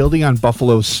 By building on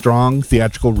Buffalo's strong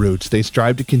theatrical roots, they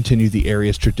strive to continue the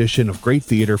area's tradition of great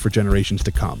theater for generations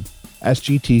to come.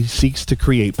 SGT seeks to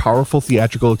create powerful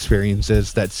theatrical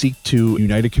experiences that seek to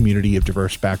unite a community of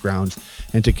diverse backgrounds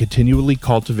and to continually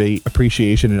cultivate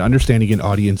appreciation and understanding in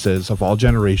audiences of all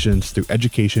generations through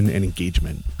education and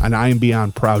engagement. And I am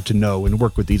beyond proud to know and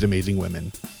work with these amazing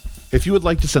women. If you would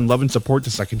like to send love and support to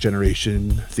Second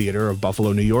Generation Theater of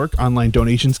Buffalo, New York, online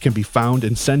donations can be found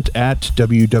and sent at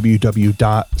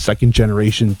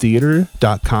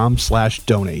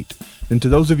www.secondgenerationtheater.com/donate. And to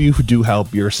those of you who do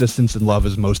help, your assistance and love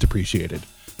is most appreciated.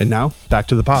 And now, back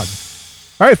to the pod.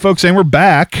 All right, folks, and we're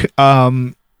back.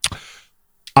 I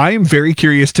am very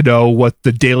curious to know what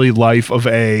the daily life of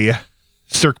a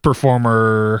cirque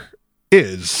performer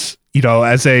is. You know,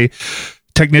 as a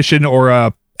technician or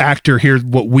a actor here,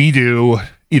 what we do,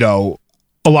 you know,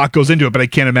 a lot goes into it, but I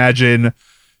can't imagine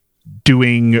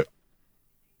doing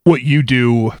what you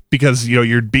do because, you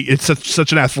know, it's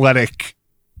such an athletic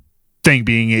thing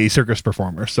being a circus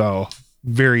performer. So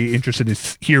very interested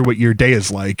to hear what your day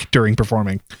is like during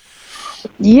performing.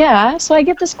 Yeah, so I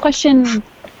get this question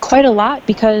quite a lot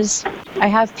because I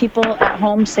have people at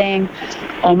home saying,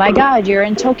 oh my God, you're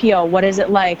in Tokyo, what is it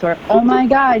like? Or, oh my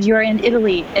God, you're in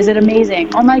Italy, is it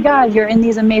amazing? Oh my God, you're in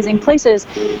these amazing places.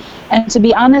 And to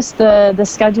be honest, the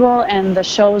schedule and the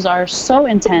shows are so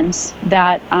intense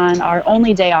that on our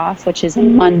only day off, which is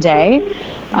Monday,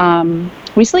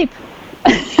 we sleep.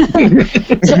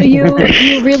 So you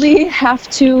really have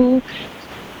to,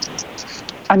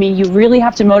 you really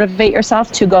have to motivate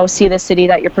yourself to go see the city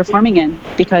that you're performing in,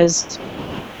 because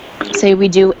say we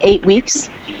do 8 weeks,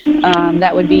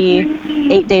 that would be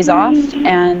 8 days off,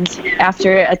 and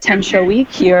after a 10-show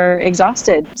week, you're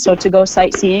exhausted. So to go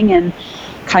sightseeing and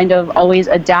kind of always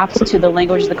adapt to the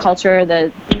language, the culture,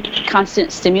 the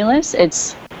constant stimulus,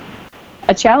 it's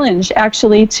a challenge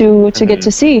actually to get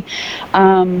to see.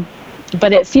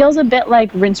 But it feels a bit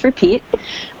like rinse repeat.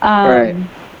 Right.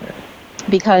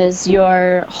 Because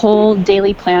your whole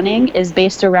daily planning is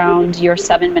based around your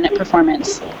 7-minute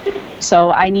performance.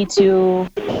 So I need to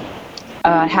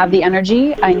have the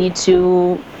energy, I need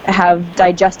to have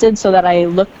digested so that I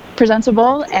look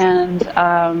presentable, and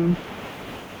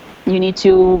you need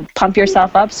to pump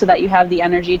yourself up so that you have the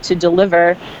energy to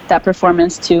deliver that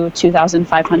performance to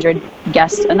 2,500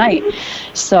 guests a night.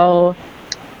 So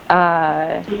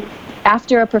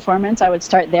after a performance, I would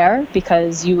start there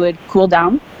because you would cool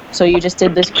down. So you just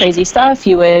did this crazy stuff.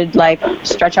 You would like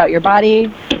stretch out your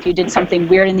body. If you did something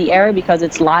weird in the air because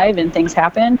it's live and things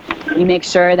happen, you make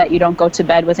sure that you don't go to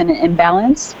bed with an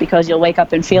imbalance because you'll wake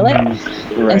up and feel it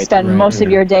and spend most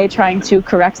of your day trying to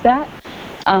correct that.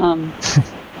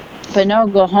 But no,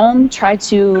 go home, try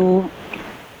to,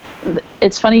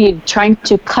 it's funny, trying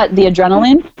to cut the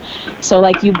adrenaline. So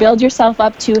like you build yourself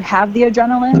up to have the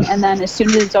adrenaline, and then as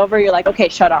soon as it's over, you're like, okay,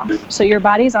 shut off. So your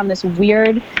body's on this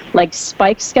weird like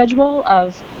spike schedule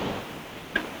of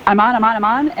I'm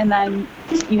on, and then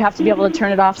you have to be able to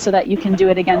turn it off so that you can do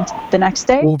it again the next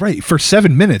day. Well, right. For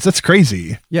 7 minutes. That's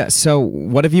crazy. Yeah. So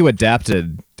what have you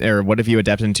adapted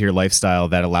into your lifestyle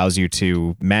that allows you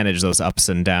to manage those ups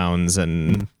and downs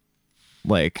and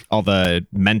like all the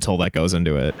mental that goes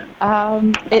into it?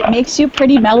 It makes you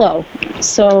pretty mellow.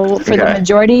 So for the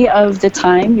majority of the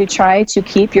time, you try to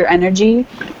keep your energy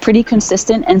pretty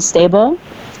consistent and stable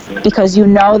because you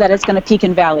know that it's going to peak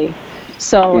and valley.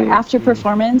 So after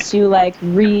performance, you like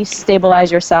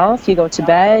re-stabilize yourself. You go to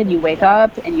bed, you wake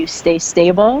up, and you stay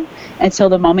stable until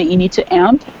the moment you need to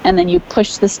amp, and then you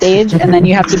push the stage, and then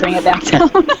you have to bring it back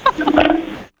down.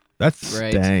 That's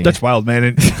Right. Dang. That's wild,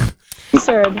 man.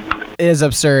 Absurd. is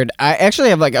absurd. I actually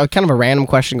have like a kind of a random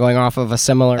question going off of a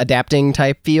similar adapting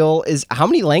type feel. Is how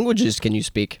many languages can you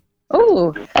speak?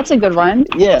 Oh, that's a good one.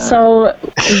 Yeah. So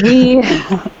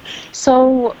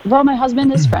well, my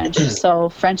husband is French, so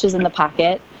French is in the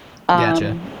pocket.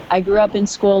 Gotcha. I grew up in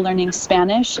school learning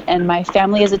Spanish, and my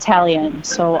family is Italian.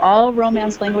 So all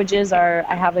Romance languages I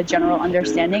have a general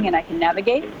understanding and I can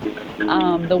navigate.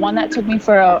 The one that took me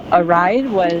for a ride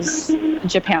was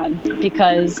Japan,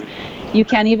 because you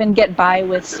can't even get by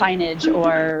with signage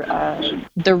or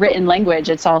the written language.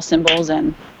 It's all symbols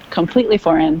and completely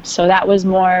foreign. So that was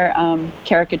more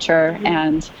caricature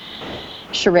and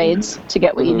charades to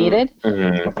get what you needed.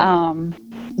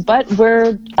 But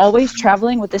we're always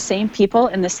traveling with the same people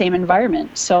in the same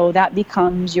environment. So that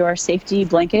becomes your safety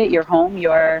blanket, your home,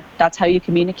 that's how you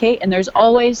communicate. And there's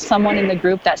always someone in the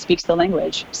group that speaks the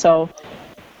language. So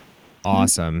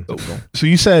Awesome. So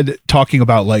you said talking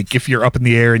about like if you're up in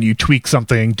the air and you tweak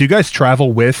something, do you guys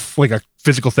travel with like a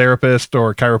physical therapist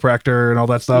or chiropractor and all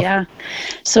that stuff? yeah.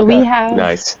 So we have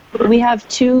Nice. we have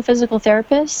 2 physical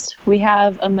therapists. We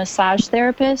have a massage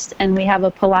therapist, and we have a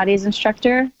Pilates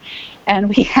instructor, and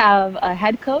we have a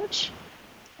head coach.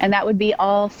 And that would be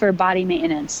all for body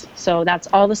maintenance. So that's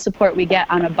all the support we get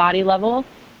on a body level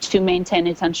to maintain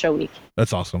a 10-show week.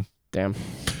 That's awesome. Damn.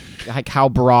 Like how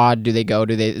broad do they go?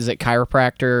 Is it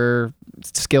chiropractor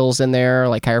skills in there,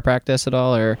 like chiropractic at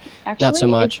all, or Actually, not so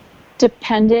much? it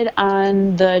depended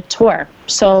on the tour.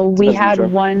 So we That's had true.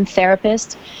 one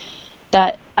therapist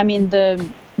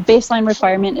the baseline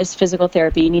requirement is physical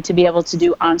therapy. You need to be able to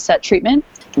do onset treatment.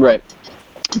 Right.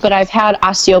 But I've had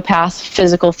osteopath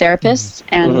physical therapists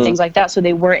and things like that, so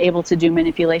they were able to do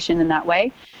manipulation in that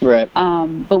way. Right.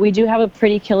 But we do have a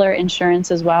pretty killer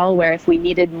insurance as well, where if we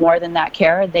needed more than that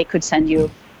care, they could send you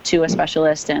to a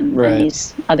specialist and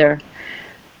these other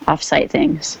off-site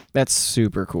things. That's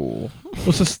super cool.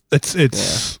 Well,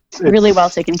 it's Really well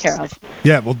taken care of.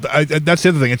 yeah. Well, that's the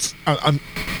other thing.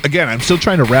 I'm still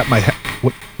trying to wrap my head.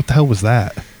 What the hell was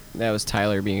that? That was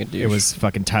Tyler being a douche. It was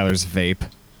fucking Tyler's vape.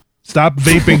 Stop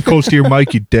vaping close to your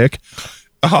mic, you dick.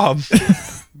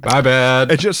 My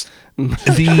bad. It just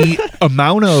the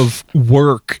amount of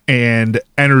work and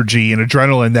energy and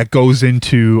adrenaline that goes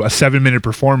into a 7-minute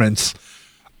performance.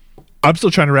 I'm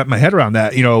still trying to wrap my head around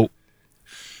that. You know,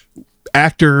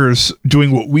 actors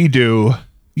doing what we do.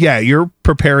 Yeah, you're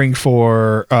preparing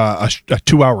for a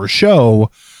 2-hour show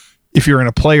if you're in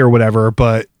a play or whatever,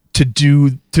 but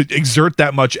to exert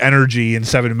that much energy in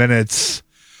 7 minutes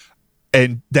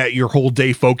and that your whole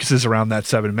day focuses around that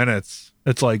 7 minutes,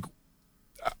 it's like,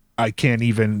 I can't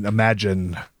even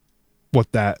imagine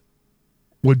what that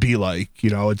would be like. You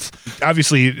know, it's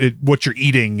obviously what you're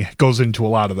eating goes into a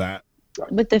lot of that.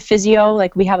 With the physio,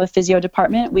 like we have a physio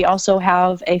department, we also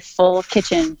have a full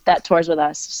kitchen that tours with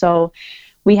us. So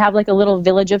we have like a little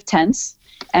village of tents,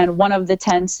 and one of the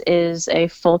tents is a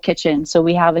full kitchen. So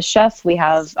we have a chef, we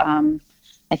have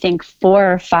I think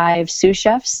 4 or 5 sous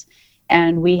chefs,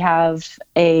 and we have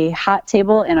a hot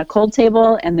table and a cold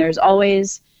table, and there's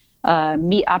always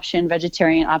meat option,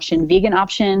 vegetarian option, vegan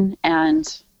option,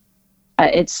 and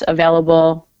it's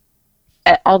available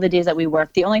at all the days that we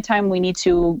work. The only time we need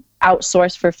to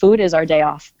outsource for food is our day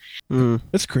off.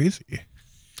 That's crazy.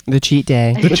 The cheat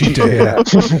day. The cheat day. Yeah.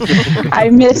 I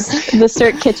miss the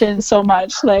CERT kitchen so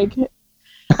much. Like,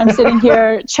 I'm sitting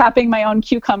here chopping my own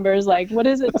cucumbers. Like, what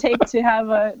does it take to have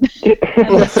a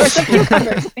source of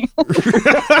cucumbers?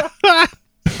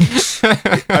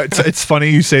 It's funny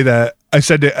you say that. I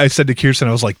said to Kirsten,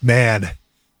 I was like, man,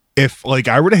 if like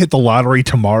I were to hit the lottery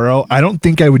tomorrow, I don't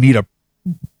think I would need a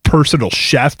personal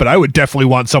chef, but I would definitely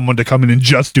want someone to come in and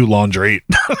just do laundry.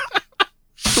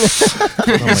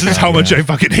 This is how much I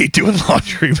fucking hate doing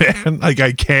laundry, man. Like,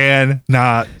 I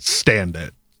cannot stand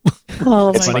it. Oh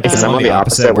It's my like God. some of the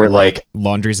opposite where like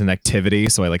laundry's an activity,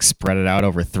 so I like spread it out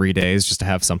over 3 days just to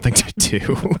have something to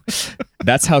do.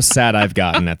 That's how sad I've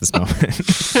gotten at this moment.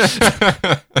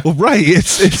 Well, right.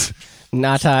 It's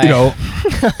Not I. you know,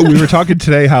 we were talking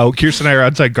today how Kirsten and I are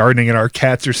outside gardening and our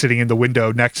cats are sitting in the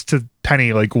window next to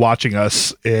Penny, like watching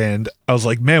us. And I was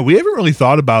like, man, we haven't really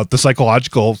thought about the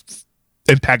psychological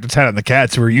impact it's had on the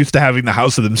cats who are used to having the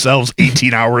house to themselves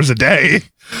 18 hours a day.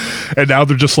 And now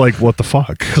they're just like, what the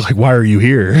fuck? Like, why are you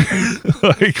here?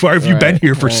 Like, why have you been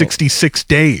here for 66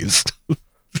 days?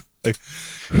 Like,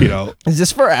 you know, Is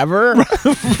this forever?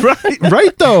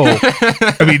 right though.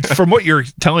 I mean, from what you're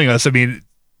telling us, I mean,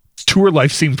 tour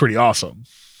life seemed pretty awesome.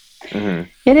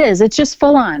 It is. It's just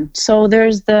full on. So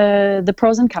there's the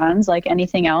pros and cons, like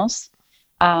anything else.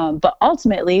 But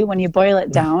ultimately, when you boil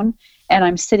it down, and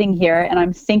I'm sitting here and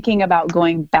I'm thinking about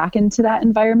going back into that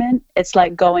environment, it's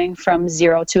like going from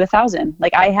 0 to 1,000.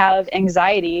 Like I have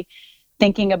anxiety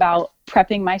thinking about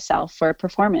prepping myself for a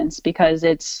performance because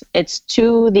it's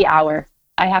to the hour.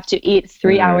 I have to eat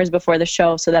 3 hours before the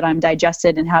show so that I'm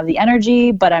digested and have the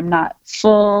energy, but I'm not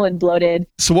full and bloated.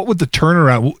 So what would the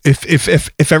turnaround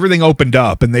if everything opened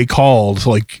up and they called,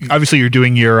 like obviously you're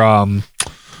doing your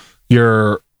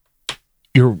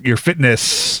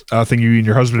fitness thing you and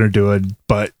your husband are doing,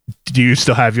 but do you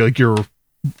still have like a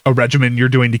regimen you're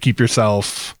doing to keep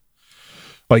yourself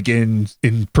like in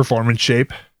performance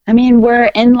shape? I mean,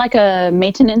 we're in like a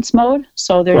maintenance mode,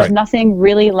 so there's Right. nothing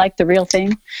really like the real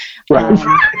thing. Right.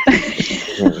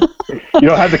 You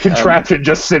don't have the contraption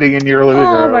just sitting in your living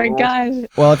Oh room. my god.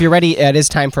 Well, if you're ready, it is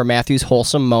time for Matthew's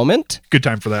wholesome moment. Good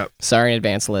time for that. Sorry in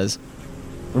advance, Liz.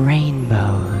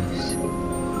 Rainbows,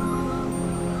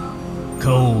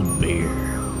 Cold beer,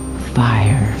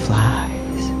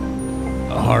 fireflies,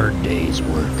 a hard day's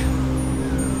work,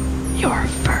 your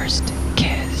first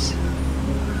kiss,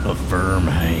 a firm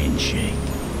handshake,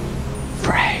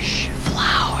 fresh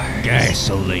flowers,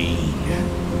 gasoline,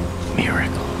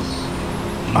 miracles,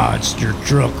 monster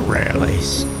truck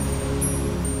rallies,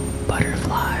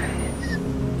 butterflies,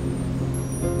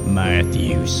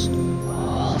 Matthews.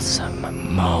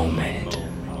 wholesome moment.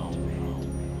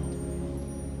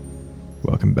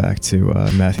 Welcome back to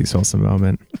Matthew's Wholesome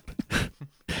Moment.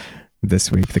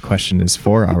 This week, the question is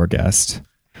for our guest.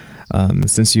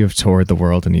 Since you have toured the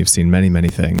world and you've seen many, many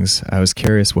things, I was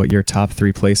curious what your top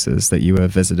 3 places that you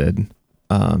have visited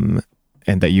and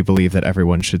that you believe that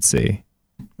everyone should see.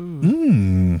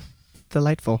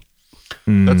 Delightful.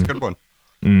 That's a good one.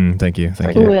 Thank you.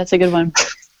 Thank Ooh, you. that's a good one.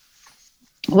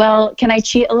 Well, can I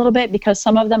cheat a little bit? Because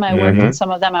some of them I worked and some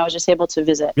of them I was just able to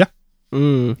visit. Yeah.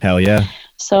 Hell yeah.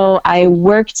 So I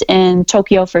worked in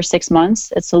Tokyo for 6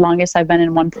 months. It's the longest I've been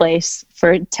in one place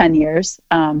for 10 years.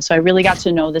 So I really got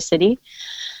to know the city.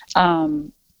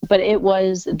 But it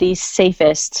was the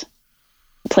safest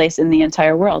place in the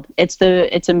entire world. It's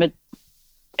a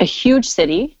huge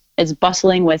city. It's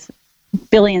bustling with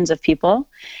billions of people.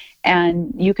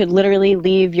 And you could literally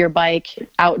leave your bike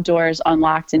outdoors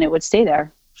unlocked and it would stay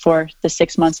there for the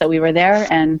 6 months that we were there.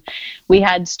 And we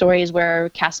had stories where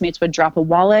castmates would drop a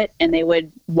wallet and they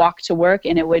would walk to work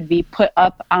and it would be put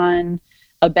up on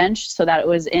a bench so that it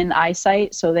was in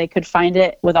eyesight so they could find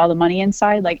it with all the money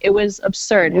inside. Like it was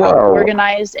absurd how Whoa.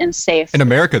 organized and safe. In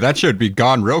America, that should be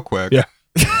gone real quick. Yeah.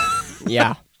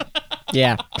 Yeah.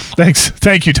 Yeah.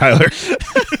 Thank you, Tyler.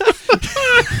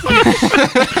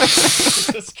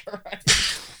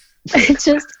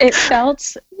 It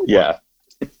felt Yeah.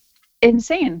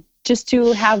 insane just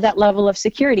to have that level of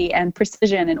security and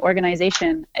precision and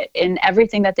organization in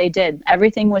everything that they did.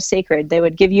 Everything was sacred. They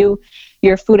would give you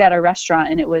your food at a restaurant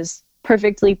and it was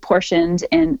perfectly portioned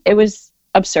and it was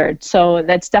absurd. So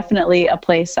that's definitely a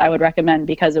place I would recommend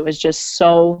because it was just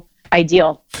so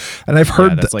ideal. And I've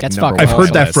heard that's like That's number fucking I've one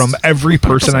heard that on the from list. every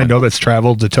person I know that's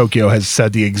traveled to Tokyo has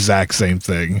said the exact same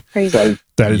thing. Crazy.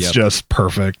 That it's Yep. just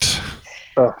perfect.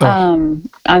 On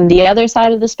the other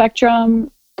side of the spectrum,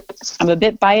 I'm a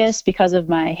bit biased because of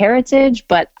my heritage,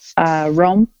 but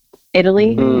Rome,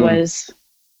 Italy was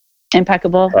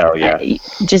impeccable. Hell yeah.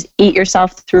 Just eat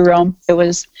yourself through Rome.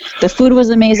 The food was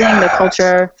amazing, the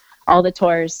culture, all the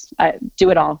tours. Do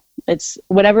it all. It's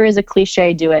whatever is a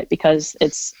cliche, do it because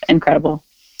it's incredible.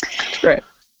 Great.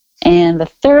 And the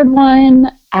third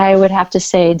one, I would have to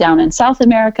say down in South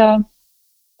America.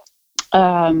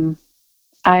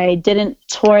 I didn't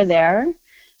tour there,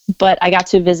 but I got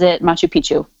to visit Machu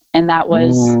Picchu, and that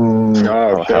was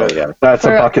Oh, hell yeah. That's a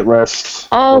For bucket list.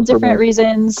 all For different me.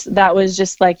 reasons. That was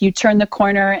just like you turn the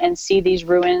corner and see these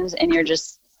ruins, and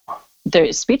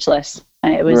they're speechless.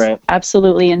 And it was Right.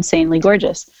 absolutely insanely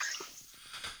gorgeous.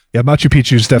 Yeah, Machu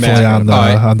Picchu's definitely Man,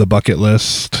 on the bucket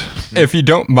list. If you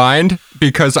don't mind,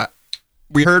 because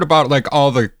we heard about like all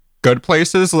the good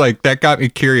places, like that got me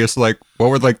curious. Like, what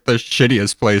were like the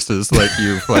shittiest places like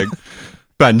you've like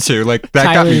been to? Like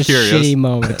that got me Tyler's curious. shitty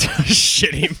moment.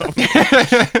 Shitty moment.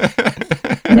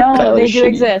 No, That they was do shitty.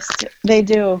 exist. They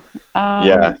do.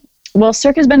 Yeah. Well,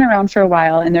 Circa's been around for a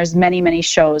while, and there's many, many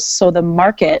shows. So the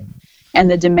market and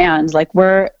the demand, like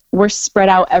we're spread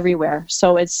out everywhere.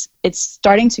 So it's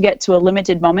starting to get to a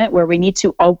limited moment where we need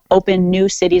to open new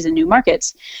cities and new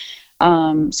markets.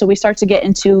 So we start to get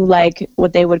into like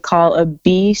what they would call a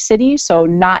B city, so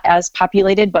not as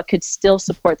populated, but could still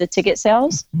support the ticket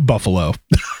sales. Buffalo.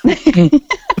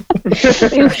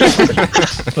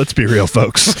 Let's be real,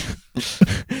 folks.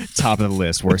 Top of the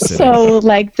list, worst city. So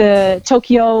like the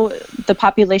Tokyo, the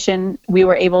population, we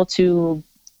were able to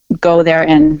go there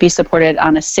and be supported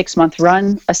on a 6-month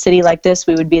run. A city like this,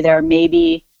 we would be there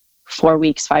maybe 4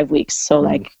 weeks, 5 weeks. So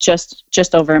like just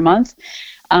over a month.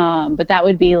 But that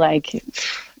would be like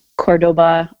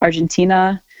Cordoba,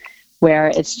 Argentina, where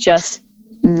it's just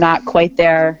not quite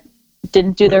there.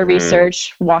 Didn't do their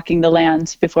research, walking the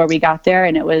land before we got there.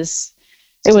 And it was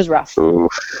rough.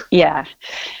 Oof. Yeah.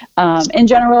 In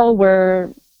general, we're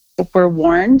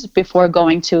warned before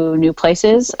going to new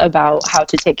places about how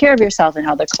to take care of yourself and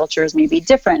how the cultures may be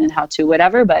different and how to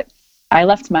whatever. But I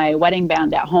left my wedding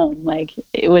band at home. Like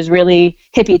it was really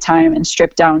hippie time and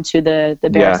stripped down to the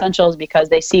bare essentials because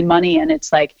they see money and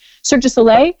it's like Cirque du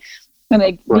Soleil and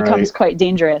it becomes quite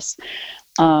dangerous.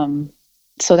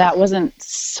 So that wasn't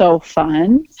so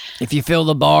fun. If you fill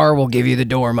the bar, we'll give you the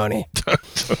door money. We're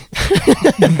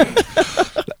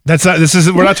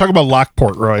not talking about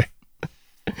Lockport, Roy.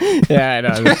 Yeah, I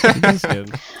know. That's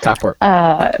good. Lockport.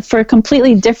 For a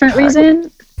completely different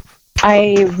reason,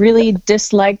 I really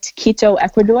disliked Quito,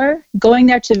 Ecuador. Going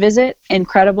there to visit,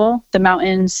 incredible. The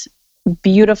mountains,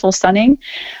 beautiful, stunning.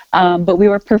 But we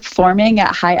were performing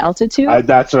at high altitude.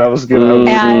 That's what I was going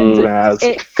to ask.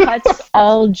 It cuts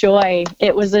all joy.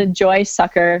 It was a joy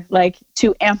sucker. Like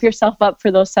to amp yourself up for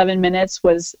those 7 minutes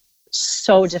was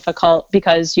so difficult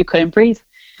because you couldn't breathe.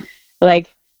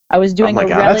 Like I was doing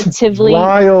relatively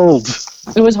wild.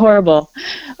 It was horrible.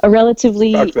 A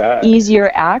relatively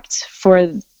easier act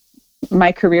for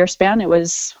my career span. It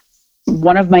was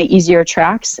one of my easier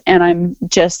tracks, and I'm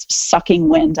just sucking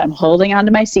wind. I'm holding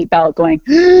onto my seatbelt, going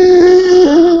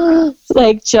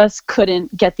like just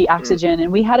couldn't get the oxygen.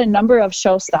 And we had a number of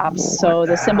show stops. So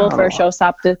the symbol for a show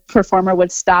stop, the performer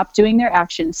would stop doing their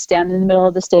action, stand in the middle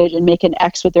of the stage, and make an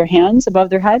X with their hands above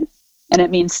their head. And it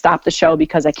means stop the show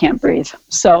because I can't breathe.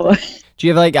 So do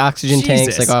you have like oxygen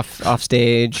tanks like off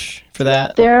stage for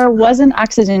that? There was an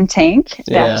oxygen tank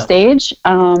backstage.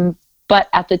 But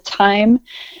at the time,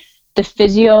 the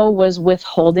physio was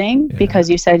withholding because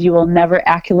you said you will never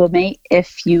acclimate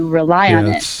if you rely on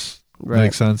it. Right.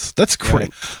 Makes sense. That's great.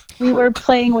 We were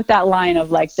playing with that line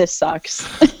of like, this sucks.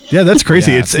 Yeah, that's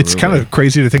crazy. It's kind of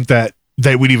crazy to think that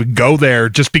they would even go there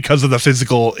just because of the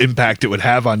physical impact it would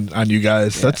have on you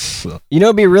guys. Yeah. That's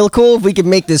it'd be real cool if we could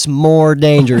make this more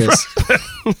dangerous.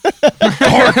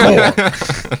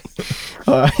 Hardcore.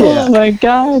 Oh my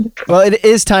God. Well, it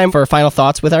is time for final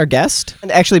thoughts with our guest.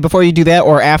 And actually, before you do that,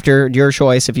 or after, your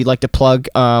choice, if you'd like to plug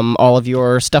all of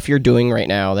your stuff you're doing right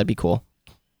now, that'd be cool.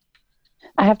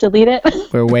 I have to lead it.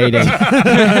 We're waiting.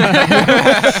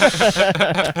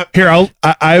 Here,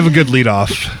 I have a good lead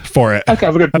off for it. Okay.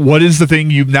 What is the thing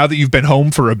now that you've been home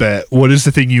for a bit, what is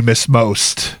the thing you miss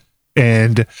most?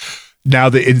 And now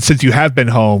since you have been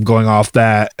home, going off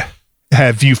that,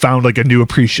 have you found like a new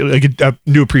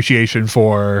appreciation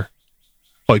for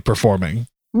like performing?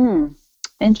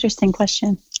 Interesting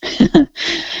question.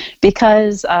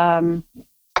 Because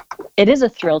it is a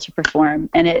thrill to perform,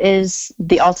 and it is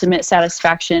the ultimate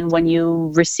satisfaction when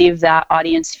you receive that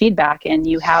audience feedback and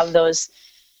you have those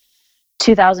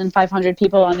 2,500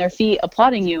 people on their feet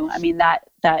applauding you. I mean, that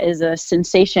is a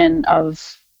sensation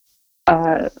of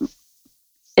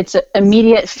it's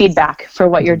immediate feedback for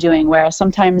what you're doing, whereas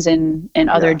sometimes in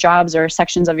other jobs or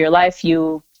sections of your life,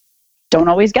 you don't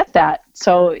always get that.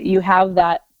 So you have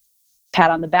that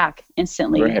pat on the back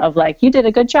instantly of like, you did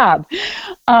a good job.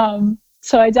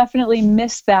 So I definitely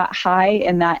miss that high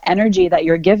and that energy that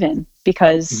you're given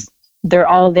because they're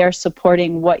all there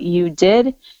supporting what you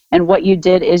did, and what you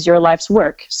did is your life's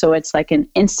work. So it's like an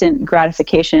instant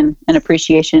gratification and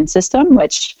appreciation system,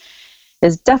 which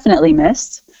is definitely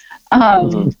missed.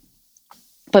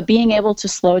 But being able to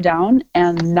slow down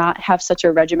and not have such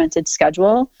a regimented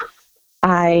schedule,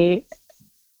 I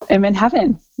am in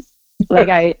heaven. Like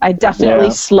I definitely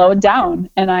slowed down,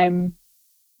 and I'm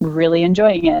really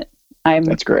enjoying it.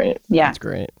 That's great. Yeah. That's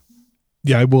great.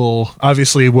 Yeah, I will.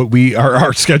 Obviously,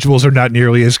 our schedules are not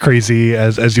nearly as crazy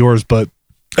as yours, but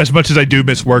as much as I do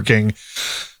miss working,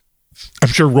 I'm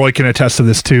sure Roy can attest to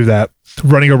this too, that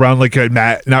running around like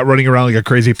not running around like a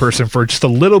crazy person for just a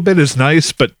little bit is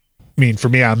nice, but I mean, for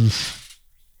me, I'm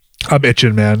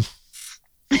itching, man.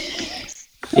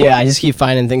 Yeah, I just keep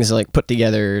finding things to like put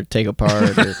together, take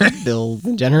apart, or build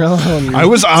in general. I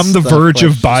was on the verge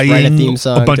of buying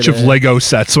a bunch of Lego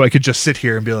sets so I could just sit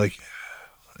here and be like,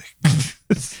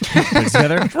 put it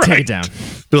together, take it down,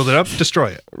 build it up,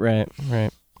 destroy it. Right.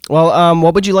 Well,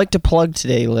 what would you like to plug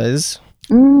today, Liz?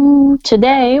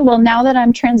 Today, well, now that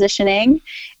I'm transitioning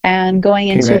and going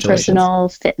into personal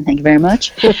fit, thank you very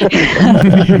much.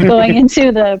 Going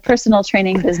into the personal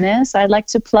training business, I'd like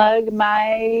to plug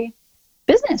my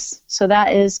business. So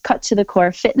that is Cut to the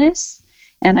Core Fitness.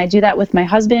 And I do that with my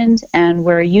husband, and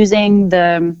we're using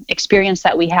the experience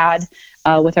that we had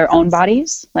with our own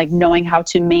bodies, like knowing how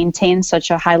to maintain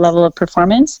such a high level of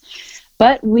performance.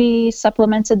 But we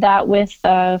supplemented that with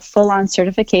full-on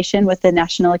certification with the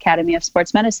National Academy of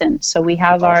Sports Medicine. So we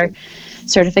have our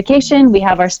certification, we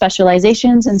have our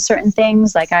specializations in certain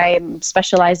things, like I'm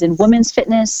specialized in women's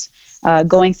fitness,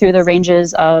 going through the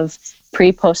ranges of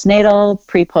pre-postnatal,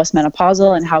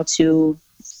 pre-postmenopausal, and how to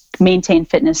maintain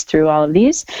fitness through all of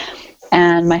these.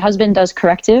 And my husband does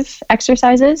corrective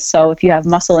exercises. So if you have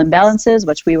muscle imbalances,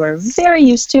 which we were very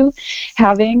used to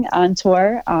having on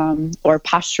tour, or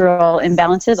postural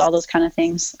imbalances, all those kind of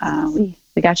things, we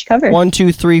got you covered. 1,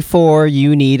 2, 3, 4.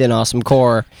 You need an awesome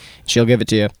core. She'll give it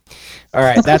to you. All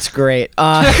right, that's great.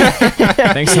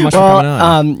 Thanks so much for coming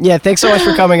on. Yeah, thanks so much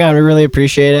for coming on. We really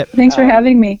appreciate it. Thanks for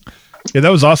having me. Yeah,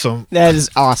 that was awesome. That is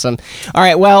awesome. All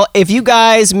right, well, if you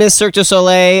guys miss Cirque du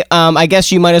Soleil, I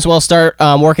guess you might as well start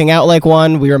working out like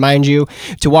one. We remind you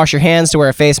to wash your hands, to wear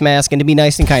a face mask, and to be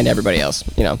nice and kind to everybody else.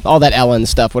 You know, all that Ellen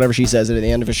stuff, whatever she says at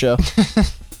the end of a show.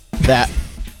 That.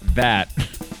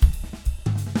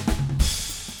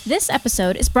 This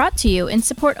episode is brought to you in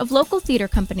support of local theater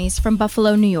companies from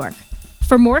Buffalo, New York.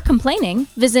 For more complaining,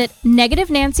 visit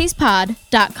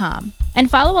negativenancieспod.com and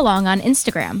follow along on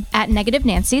Instagram at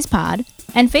negativenanciespod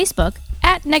and Facebook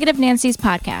at Negative Nancy's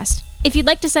Podcast. If you'd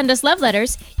like to send us love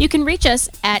letters, you can reach us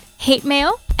at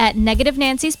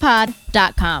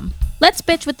hatemail@negativenanciespod.com. Let's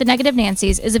Bitch with the Negative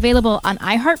Nancys is available on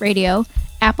iHeartRadio,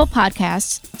 Apple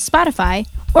Podcasts, Spotify,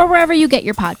 or wherever you get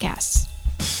your podcasts.